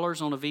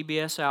 $600 on a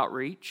VBS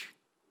outreach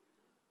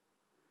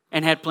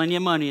and had plenty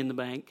of money in the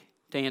bank,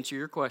 to answer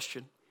your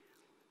question.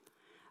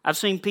 I've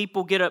seen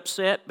people get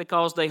upset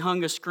because they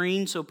hung a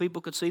screen so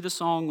people could see the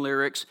song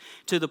lyrics,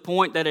 to the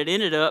point that it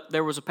ended up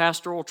there was a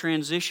pastoral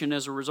transition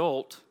as a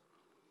result.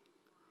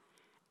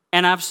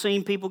 And I've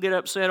seen people get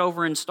upset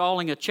over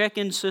installing a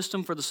check-in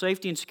system for the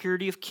safety and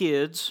security of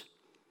kids.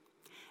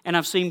 And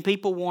I've seen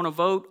people want to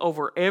vote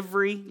over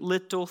every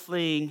little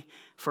thing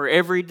for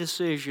every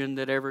decision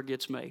that ever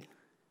gets made.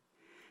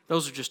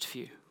 Those are just a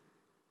few.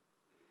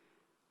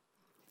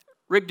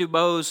 Rick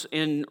Dubose,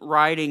 in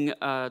writing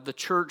The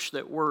Church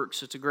That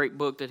Works, it's a great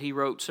book that he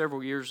wrote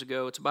several years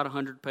ago. It's about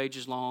 100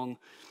 pages long.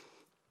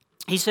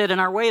 He said, in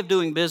our way of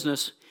doing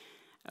business,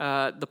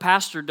 the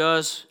pastor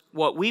does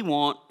what we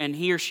want, and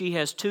he or she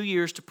has 2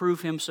 years to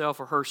prove himself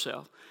or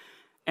herself.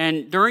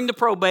 And during the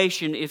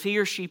probation, if he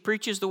or she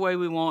preaches the way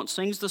we want,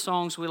 sings the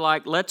songs we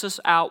like, lets us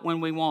out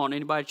when we want.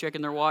 Anybody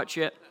checking their watch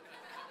yet?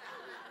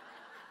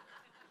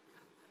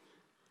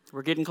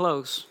 We're getting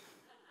close.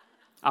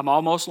 I'm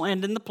almost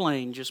landing the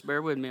plane. Just bear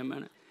with me a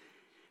minute.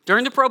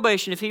 During the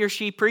probation, if he or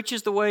she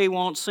preaches the way he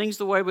wants, sings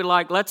the way we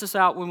like, lets us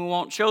out when we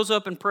want, shows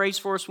up and prays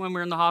for us when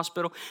we're in the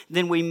hospital,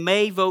 then we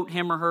may vote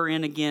him or her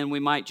in again. We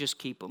might just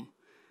keep them.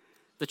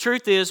 The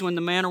truth is, when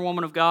the man or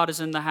woman of God is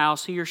in the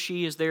house, he or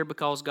she is there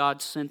because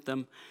God sent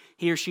them.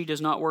 He or she does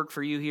not work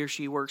for you. He or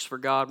she works for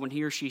God. When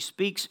he or she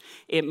speaks,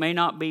 it may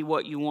not be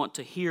what you want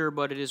to hear,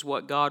 but it is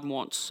what God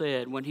wants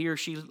said. When he or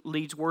she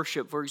leads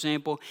worship, for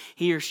example,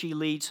 he or she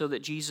leads so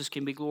that Jesus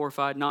can be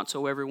glorified, not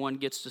so everyone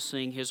gets to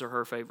sing his or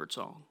her favorite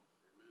song.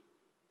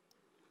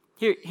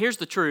 Here's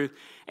the truth.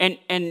 And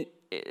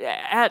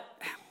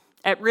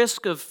at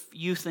risk of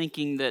you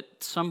thinking that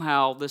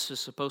somehow this is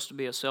supposed to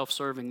be a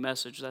self-serving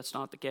message, that's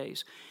not the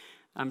case.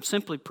 I'm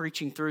simply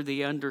preaching through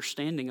the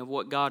understanding of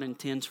what God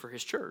intends for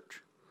his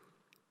church.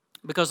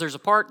 Because there's a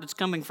part that's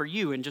coming for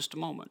you in just a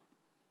moment.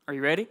 Are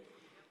you ready?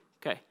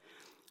 Okay.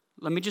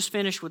 Let me just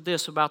finish with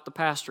this about the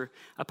pastor.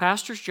 A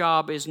pastor's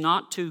job is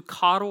not to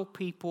coddle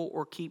people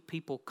or keep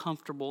people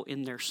comfortable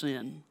in their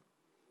sin.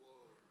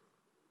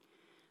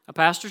 A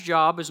pastor's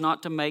job is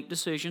not to make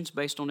decisions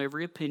based on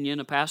every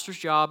opinion. A pastor's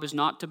job is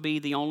not to be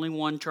the only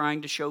one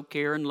trying to show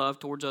care and love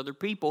towards other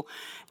people.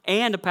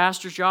 And a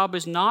pastor's job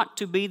is not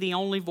to be the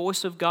only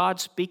voice of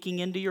God speaking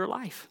into your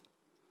life.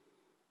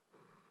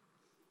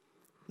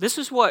 This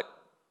is what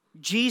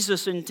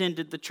Jesus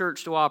intended the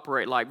church to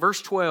operate like.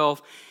 Verse 12,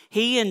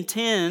 he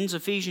intends,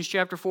 Ephesians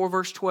chapter 4,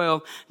 verse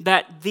 12,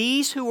 that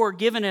these who are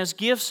given as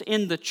gifts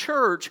in the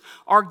church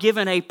are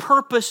given a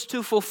purpose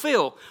to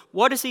fulfill.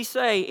 What does he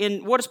say?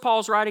 What does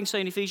Paul's writing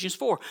say in Ephesians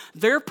 4?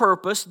 Their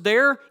purpose,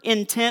 their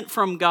intent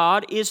from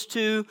God is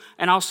to,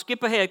 and I'll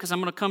skip ahead because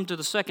I'm going to come to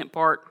the second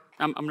part.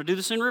 I'm going to do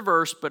this in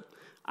reverse, but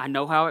I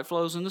know how it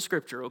flows in the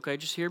scripture, okay?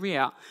 Just hear me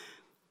out.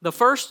 The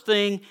first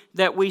thing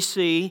that we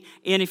see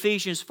in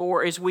Ephesians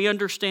 4 is we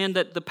understand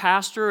that the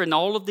pastor and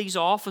all of these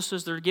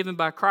offices that are given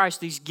by Christ,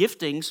 these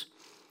giftings,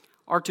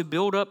 are to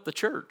build up the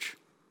church.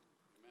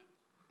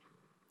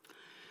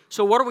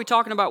 So what are we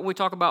talking about when we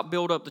talk about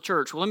build up the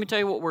church? Well, let me tell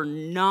you what we're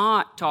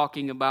not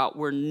talking about.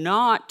 We're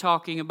not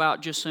talking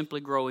about just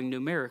simply growing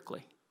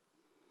numerically.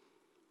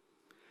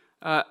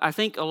 I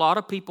think a lot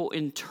of people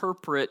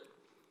interpret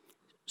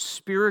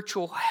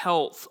spiritual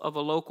health of a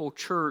local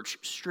church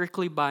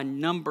strictly by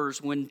numbers,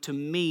 when to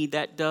me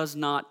that does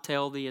not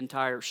tell the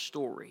entire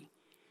story.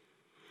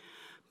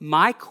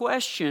 My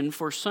question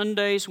for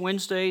Sundays,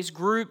 Wednesdays,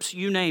 groups,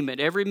 you name it,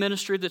 every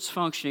ministry that's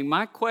functioning,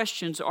 my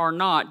questions are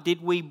not,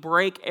 did we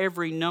break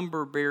every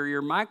number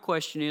barrier? My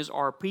question is,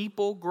 are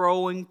people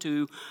growing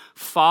to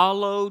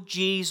follow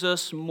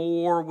Jesus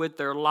more with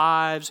their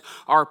lives?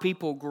 Are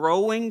people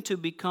growing to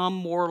become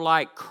more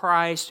like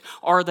Christ?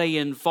 Are they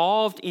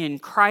involved in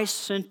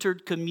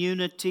Christ-centered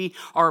community?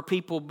 Are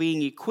people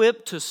being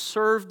equipped to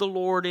serve the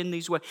Lord in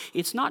these ways?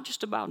 It's not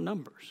just about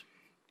numbers.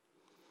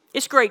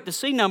 It's great to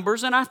see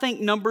numbers, and I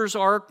think numbers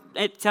are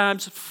at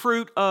times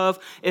fruit of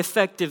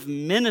effective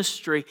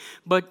ministry.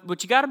 But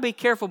you got to be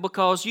careful,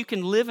 because you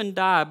can live and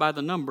die by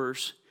the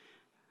numbers,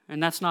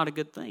 and that's not a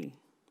good thing.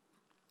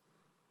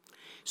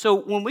 So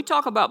when we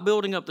talk about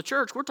building up the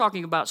church, we're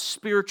talking about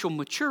spiritual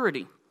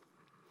maturity.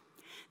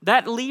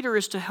 That leader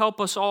is to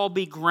help us all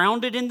be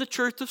grounded in the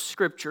truth of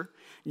Scripture,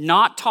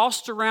 not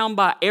tossed around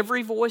by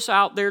every voice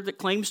out there that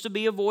claims to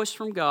be a voice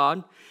from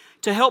God,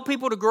 to help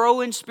people to grow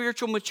in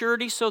spiritual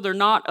maturity so they're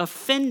not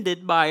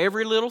offended by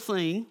every little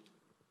thing.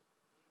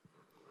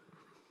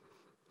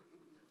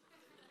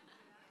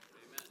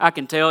 I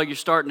can tell you're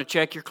starting to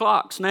check your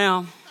clocks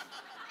now.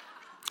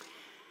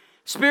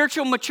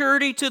 Spiritual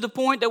maturity to the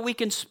point that we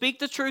can speak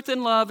the truth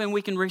in love and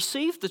we can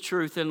receive the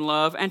truth in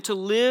love, and to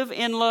live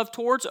in love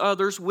towards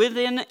others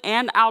within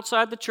and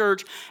outside the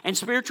church, and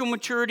spiritual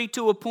maturity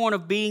to a point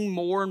of being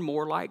more and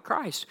more like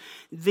Christ.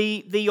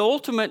 The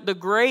ultimate, the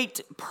great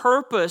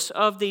purpose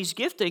of these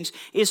giftings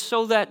is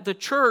so that the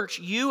church,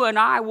 you and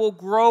I, will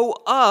grow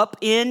up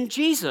in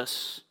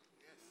Jesus.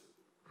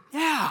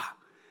 Yeah,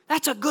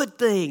 that's a good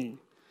thing.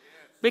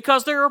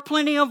 Because there are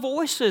plenty of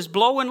voices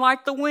blowing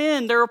like the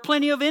wind. There are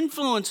plenty of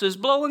influences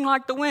blowing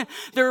like the wind.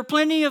 There are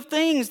plenty of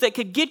things that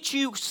could get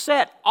you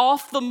set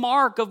off the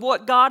mark of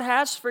what God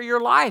has for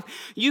your life.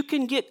 You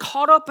can get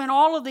caught up in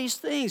all of these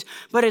things.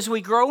 But as we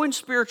grow in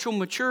spiritual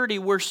maturity,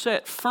 we're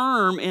set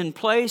firm in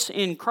place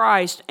in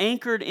Christ,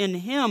 anchored in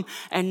Him,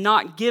 and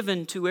not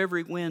given to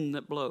every wind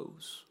that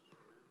blows.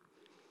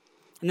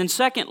 And then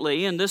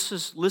secondly, and this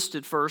is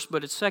listed first,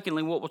 but it's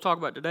secondly what we'll talk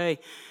about today,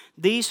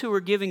 these who are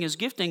giving as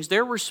giftings,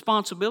 their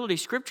responsibility,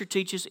 Scripture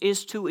teaches,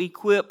 is to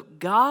equip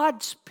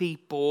God's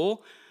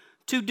people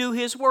to do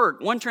His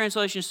work. One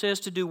translation says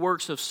to do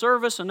works of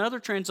service. Another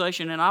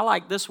translation, and I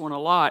like this one a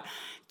lot,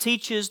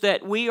 teaches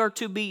that we are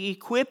to be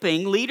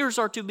equipping, leaders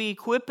are to be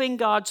equipping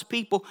God's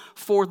people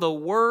for the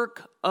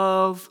work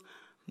of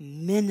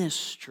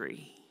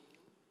ministry.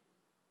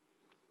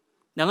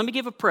 Now let me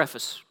give a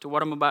preface to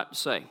what I'm about to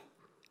say.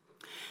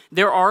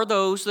 There are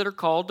those that are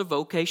called to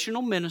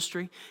vocational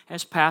ministry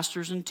as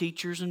pastors and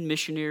teachers and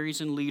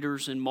missionaries and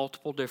leaders in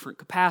multiple different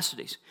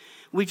capacities.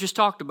 We just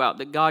talked about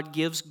that God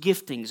gives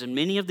giftings, and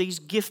many of these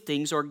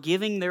giftings are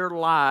giving their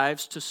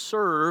lives to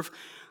serve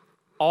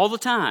all the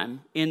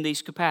time in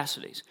these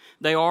capacities.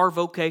 They are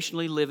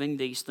vocationally living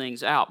these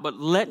things out. But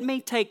let me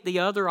take the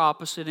other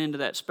opposite end of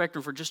that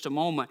spectrum for just a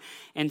moment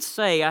and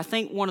say, I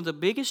think one of the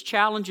biggest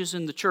challenges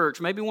in the church,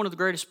 maybe one of the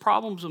greatest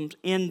problems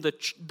in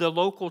the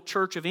local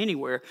church of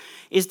anywhere,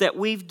 is that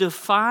we've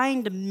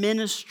defined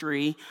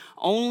ministry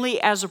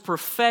only as a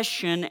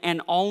profession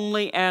and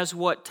only as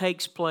what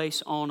takes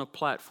place on a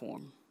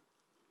platform.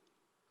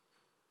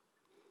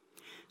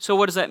 So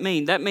what does that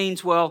mean? That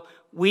means, well,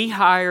 we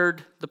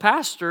hired the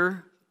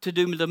pastor to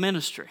do the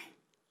ministry.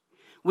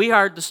 We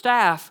hired the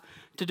staff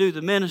to do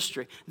the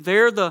ministry.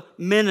 They're the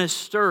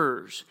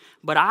ministers.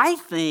 But I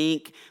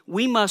think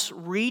we must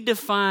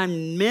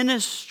redefine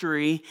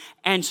ministry,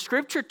 and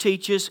Scripture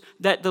teaches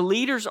that the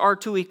leaders are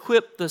to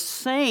equip the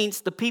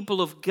saints, the people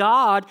of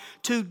God,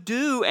 to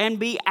do and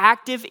be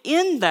active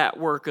in that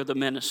work of the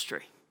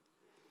ministry.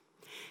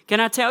 Can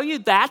I tell you,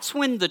 that's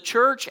when the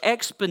church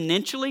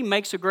exponentially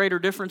makes a greater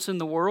difference in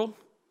the world?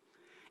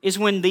 Is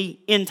when the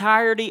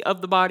entirety of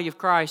the body of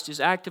Christ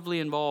is actively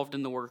involved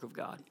in the work of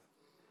God.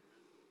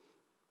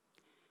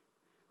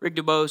 Rick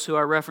DuBose, who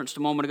I referenced a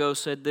moment ago,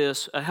 said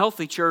this: a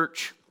healthy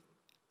church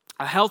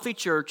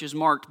is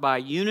marked by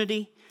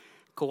unity,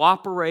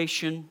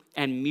 cooperation,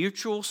 and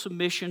mutual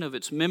submission of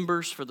its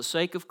members for the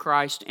sake of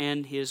Christ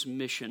and His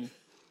mission.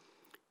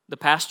 The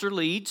pastor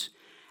leads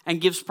and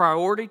gives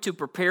priority to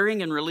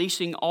preparing and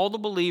releasing all the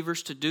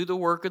believers to do the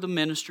work of the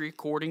ministry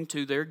according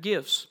to their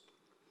gifts.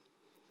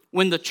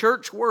 When the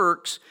church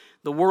works,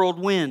 the world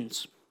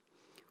wins.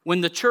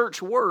 When the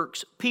church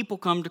works, people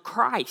come to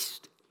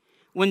Christ.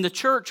 When the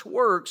church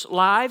works,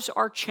 lives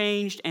are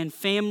changed and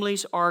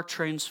families are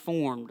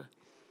transformed.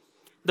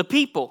 The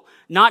people,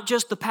 not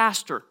just the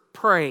pastor,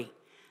 pray.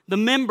 The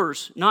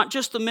members, not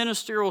just the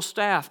ministerial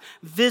staff,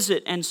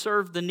 visit and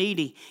serve the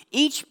needy.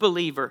 Each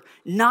believer,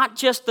 not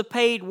just the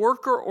paid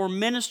worker or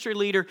ministry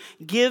leader,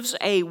 gives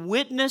a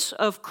witness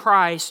of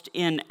Christ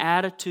in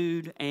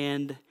attitude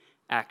and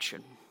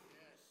action.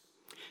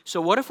 So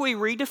what if we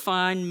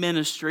redefine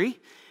ministry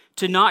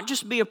to not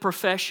just be a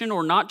profession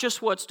or not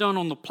just what's done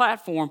on the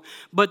platform,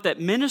 but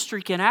that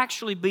ministry can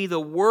actually be the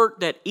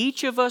work that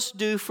each of us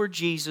do for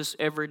Jesus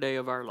every day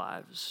of our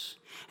lives,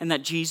 and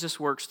that Jesus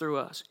works through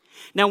us.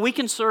 Now, we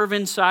can serve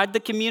inside the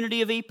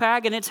community of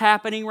EPAG, and it's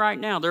happening right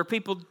now. There are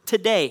people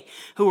today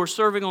who are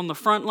serving on the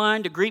front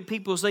line to greet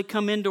people as they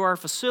come into our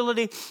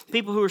facility,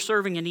 people who are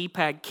serving in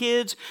EPAG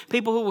Kids,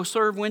 people who will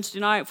serve Wednesday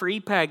night for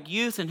EPAG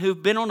Youth, and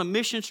who've been on a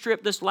mission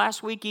trip this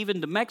last week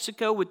even to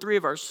Mexico with 3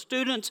 of our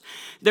students.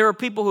 There are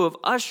people who have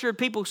ushered,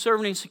 people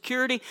serving in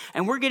security,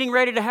 and we're getting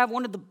ready to have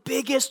one of the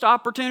biggest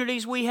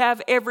opportunities we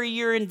have every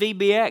year in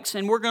VBX,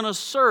 and we're going to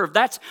serve.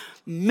 That's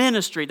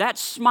ministry, that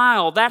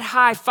smile, that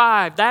high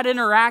five, that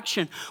interaction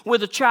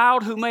with a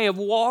child who may have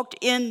walked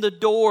in the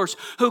doors,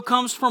 who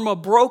comes from a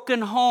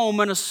broken home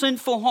and a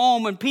sinful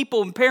home, and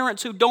people and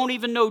parents who don't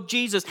even know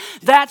Jesus.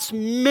 That's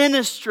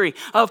ministry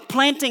of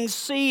planting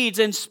seeds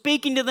and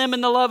speaking to them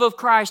in the love of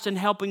Christ and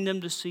helping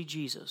them to see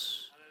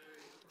Jesus.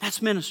 That's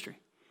ministry.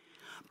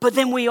 But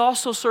then we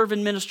also serve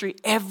in ministry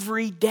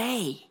every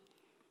day.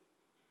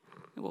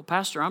 Well,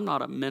 Pastor, I'm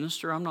not a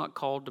minister. I'm not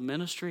called to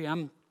ministry.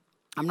 I'm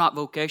not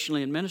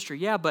vocationally in ministry.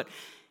 Yeah, but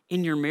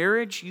in your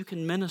marriage, you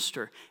can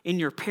minister. In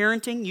your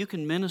parenting, you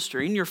can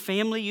minister. In your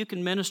family, you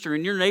can minister.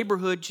 In your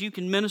neighborhoods, you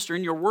can minister.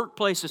 In your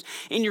workplaces,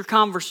 in your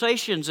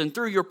conversations, and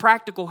through your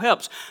practical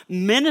helps.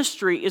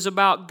 Ministry is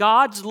about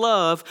God's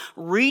love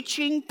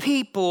reaching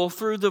people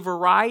through the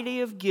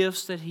variety of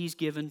gifts that He's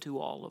given to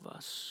all of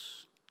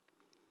us.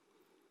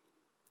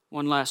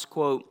 One last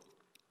quote.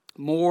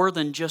 More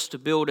than just a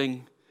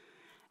building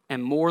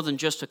and more than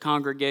just a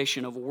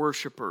congregation of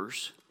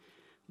worshipers,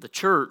 the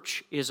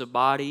church is a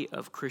body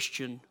of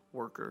Christian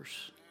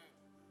workers.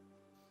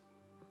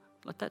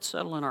 Let that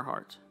settle in our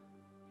hearts.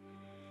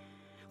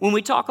 When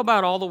we talk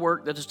about all the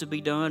work that is to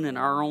be done in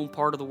our own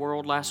part of the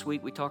world, last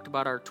week we talked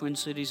about our Twin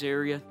Cities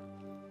area.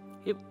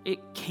 It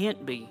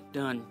can't be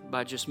done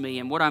by just me.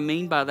 And what I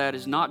mean by that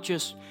is not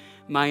just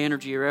my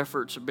energy or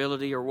efforts,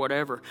 ability or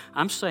whatever.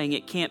 I'm saying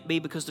it can't be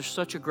because there's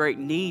such a great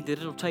need that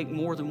it'll take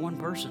more than one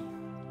person.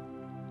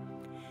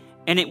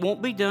 And it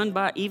won't be done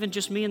by even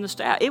just me and the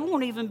staff. It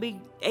won't even be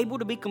able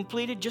to be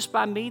completed just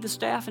by me, the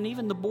staff, and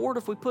even the board.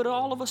 If we put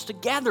all of us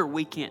together,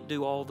 we can't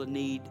do all the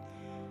need.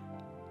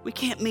 We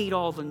can't meet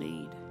all the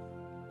need.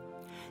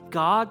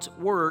 God's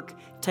work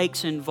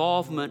takes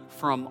involvement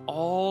from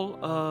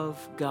all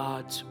of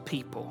God's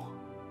people.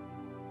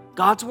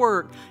 God's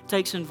work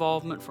takes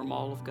involvement from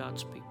all of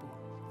God's people.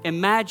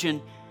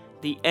 Imagine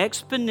the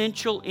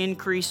exponential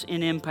increase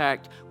in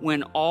impact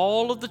when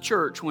all of the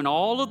church, when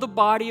all of the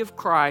body of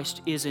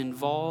Christ is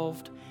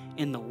involved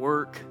in the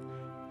work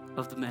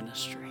of the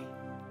ministry.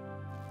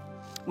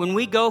 When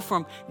we go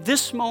from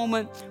this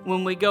moment,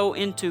 when we go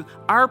into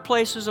our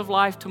places of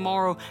life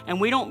tomorrow, and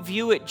we don't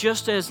view it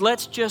just as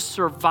let's just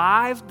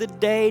survive the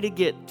day to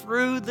get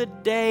through the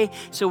day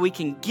so we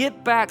can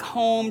get back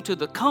home to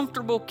the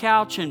comfortable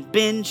couch and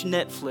binge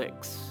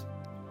Netflix.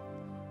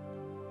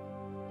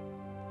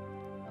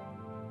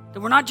 That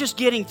we're not just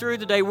getting through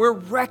the day, we're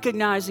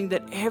recognizing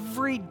that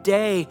every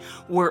day,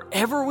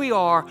 wherever we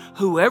are,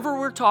 whoever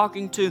we're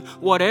talking to,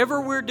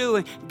 whatever we're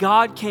doing,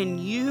 God can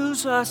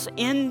use us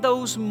in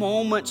those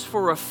moments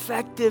for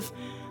effective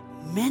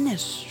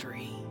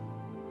ministry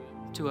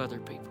to other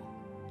people.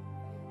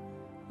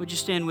 Would you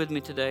stand with me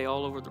today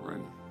all over the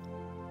room?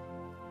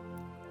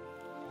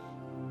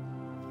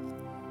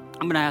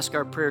 I'm going to ask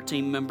our prayer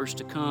team members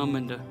to come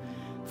and to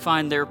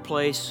find their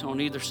place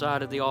on either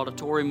side of the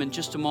auditorium. In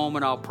just a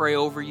moment, I'll pray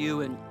over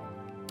you. And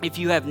if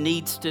you have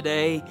needs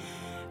today,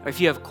 or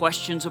if you have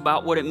questions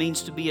about what it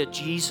means to be a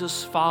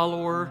Jesus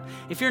follower,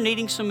 if you're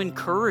needing some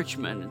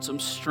encouragement and some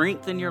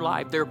strength in your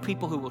life, there are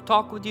people who will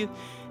talk with you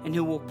and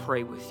who will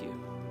pray with you.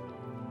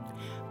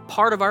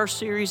 Part of our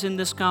series in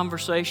this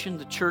conversation,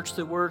 The Church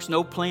That Works,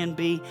 No Plan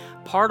B,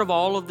 part of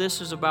all of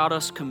this is about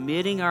us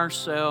committing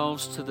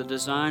ourselves to the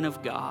design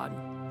of God.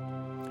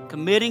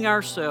 Committing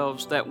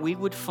ourselves that we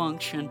would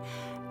function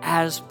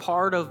as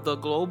part of the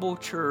global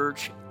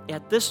church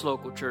at this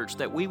local church,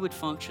 that we would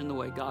function the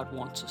way God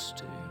wants us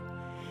to.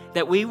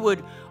 That we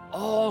would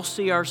all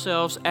see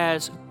ourselves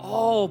as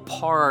all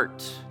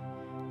part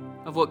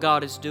of what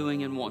God is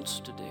doing and wants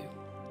to do.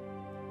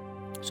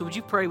 So would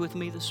you pray with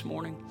me this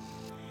morning?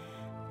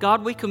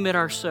 God, we commit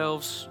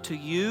ourselves to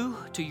you,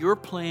 to your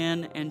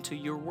plan, and to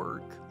your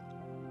work.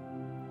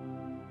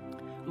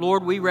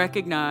 Lord, we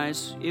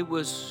recognize it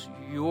was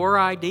your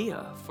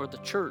idea for the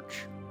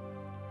church.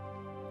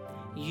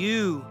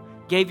 You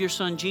gave your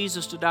son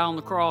Jesus to die on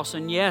the cross,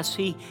 and yes,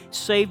 he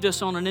saved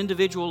us on an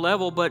individual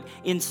level, but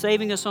in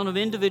saving us on an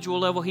individual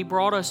level, he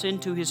brought us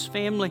into his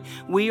family.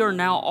 We are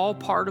now all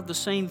part of the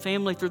same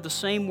family through the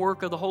same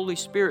work of the Holy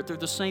Spirit, through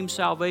the same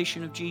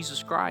salvation of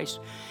Jesus Christ.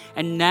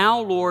 And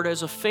now, Lord,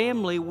 as a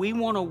family, we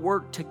want to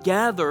work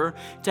together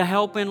to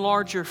help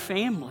enlarge your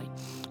family,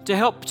 to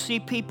help see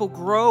people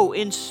grow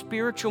in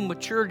spiritual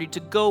maturity, to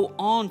go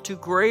on to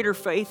greater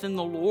faith in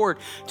the Lord,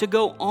 to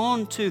go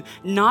on to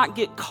not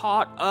get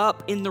caught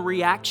up in the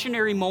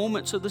reactionary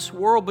moments of this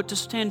world, but to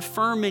stand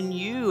firm in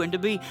you and to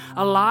be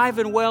alive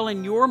and well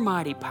in your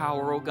mighty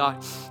power, oh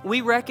God.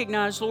 We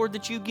recognize, Lord,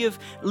 that you give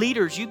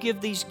leaders, you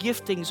give these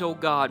giftings, oh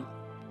God,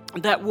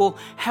 that will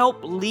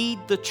help lead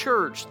the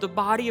church, the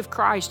body of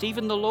Christ,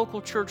 even the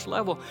local church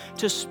level,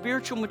 to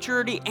spiritual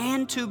maturity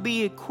and to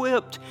be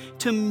equipped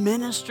to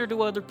minister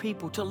to other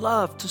people, to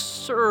love, to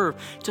serve,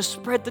 to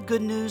spread the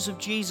good news of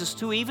Jesus,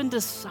 to even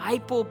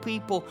disciple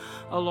people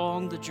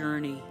along the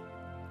journey.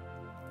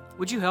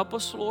 Would you help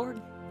us, Lord?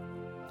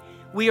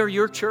 We are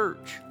your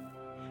church.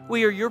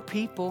 We are your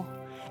people,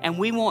 and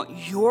we want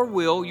your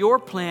will, your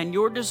plan,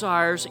 your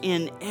desires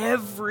in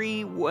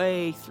every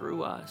way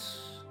through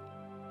us.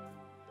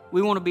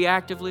 We want to be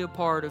actively a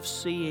part of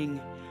seeing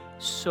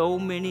so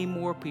many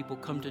more people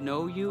come to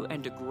know you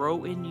and to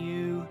grow in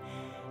you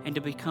and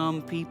to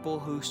become people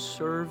who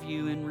serve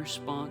you in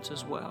response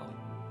as well.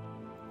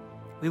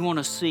 We want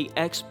to see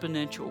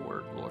exponential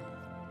work, Lord.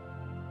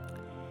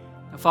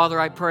 Now, Father,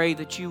 I pray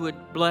that you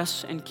would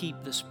bless and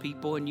keep this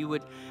people and you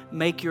would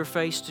make your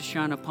face to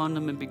shine upon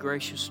them and be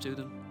gracious to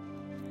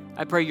them.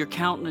 I pray your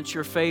countenance,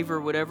 your favor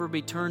would ever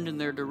be turned in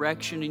their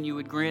direction and you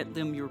would grant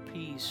them your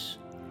peace.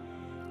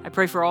 I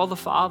pray for all the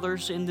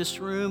fathers in this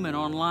room and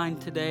online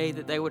today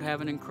that they would have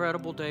an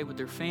incredible day with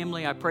their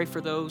family. I pray for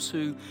those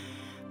who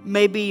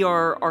maybe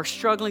are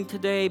struggling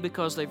today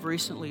because they've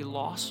recently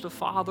lost a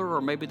father,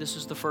 or maybe this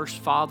is the first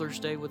Father's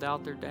Day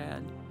without their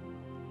dad.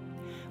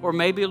 Or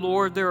maybe,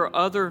 Lord, there are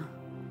other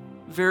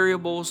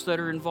variables that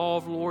are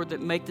involved, Lord,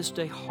 that make this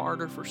day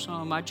harder for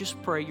some. I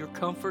just pray your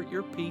comfort,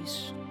 your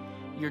peace,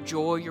 your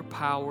joy, your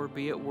power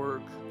be at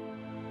work.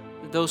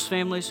 Those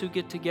families who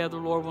get together,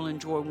 Lord, will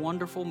enjoy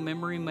wonderful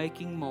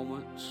memory-making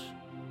moments.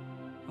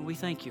 And we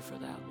thank you for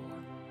that,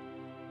 Lord.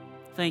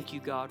 Thank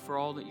you, God, for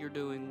all that you're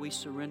doing. We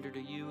surrender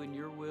to you and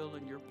your will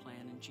and your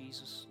plan in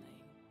Jesus' name.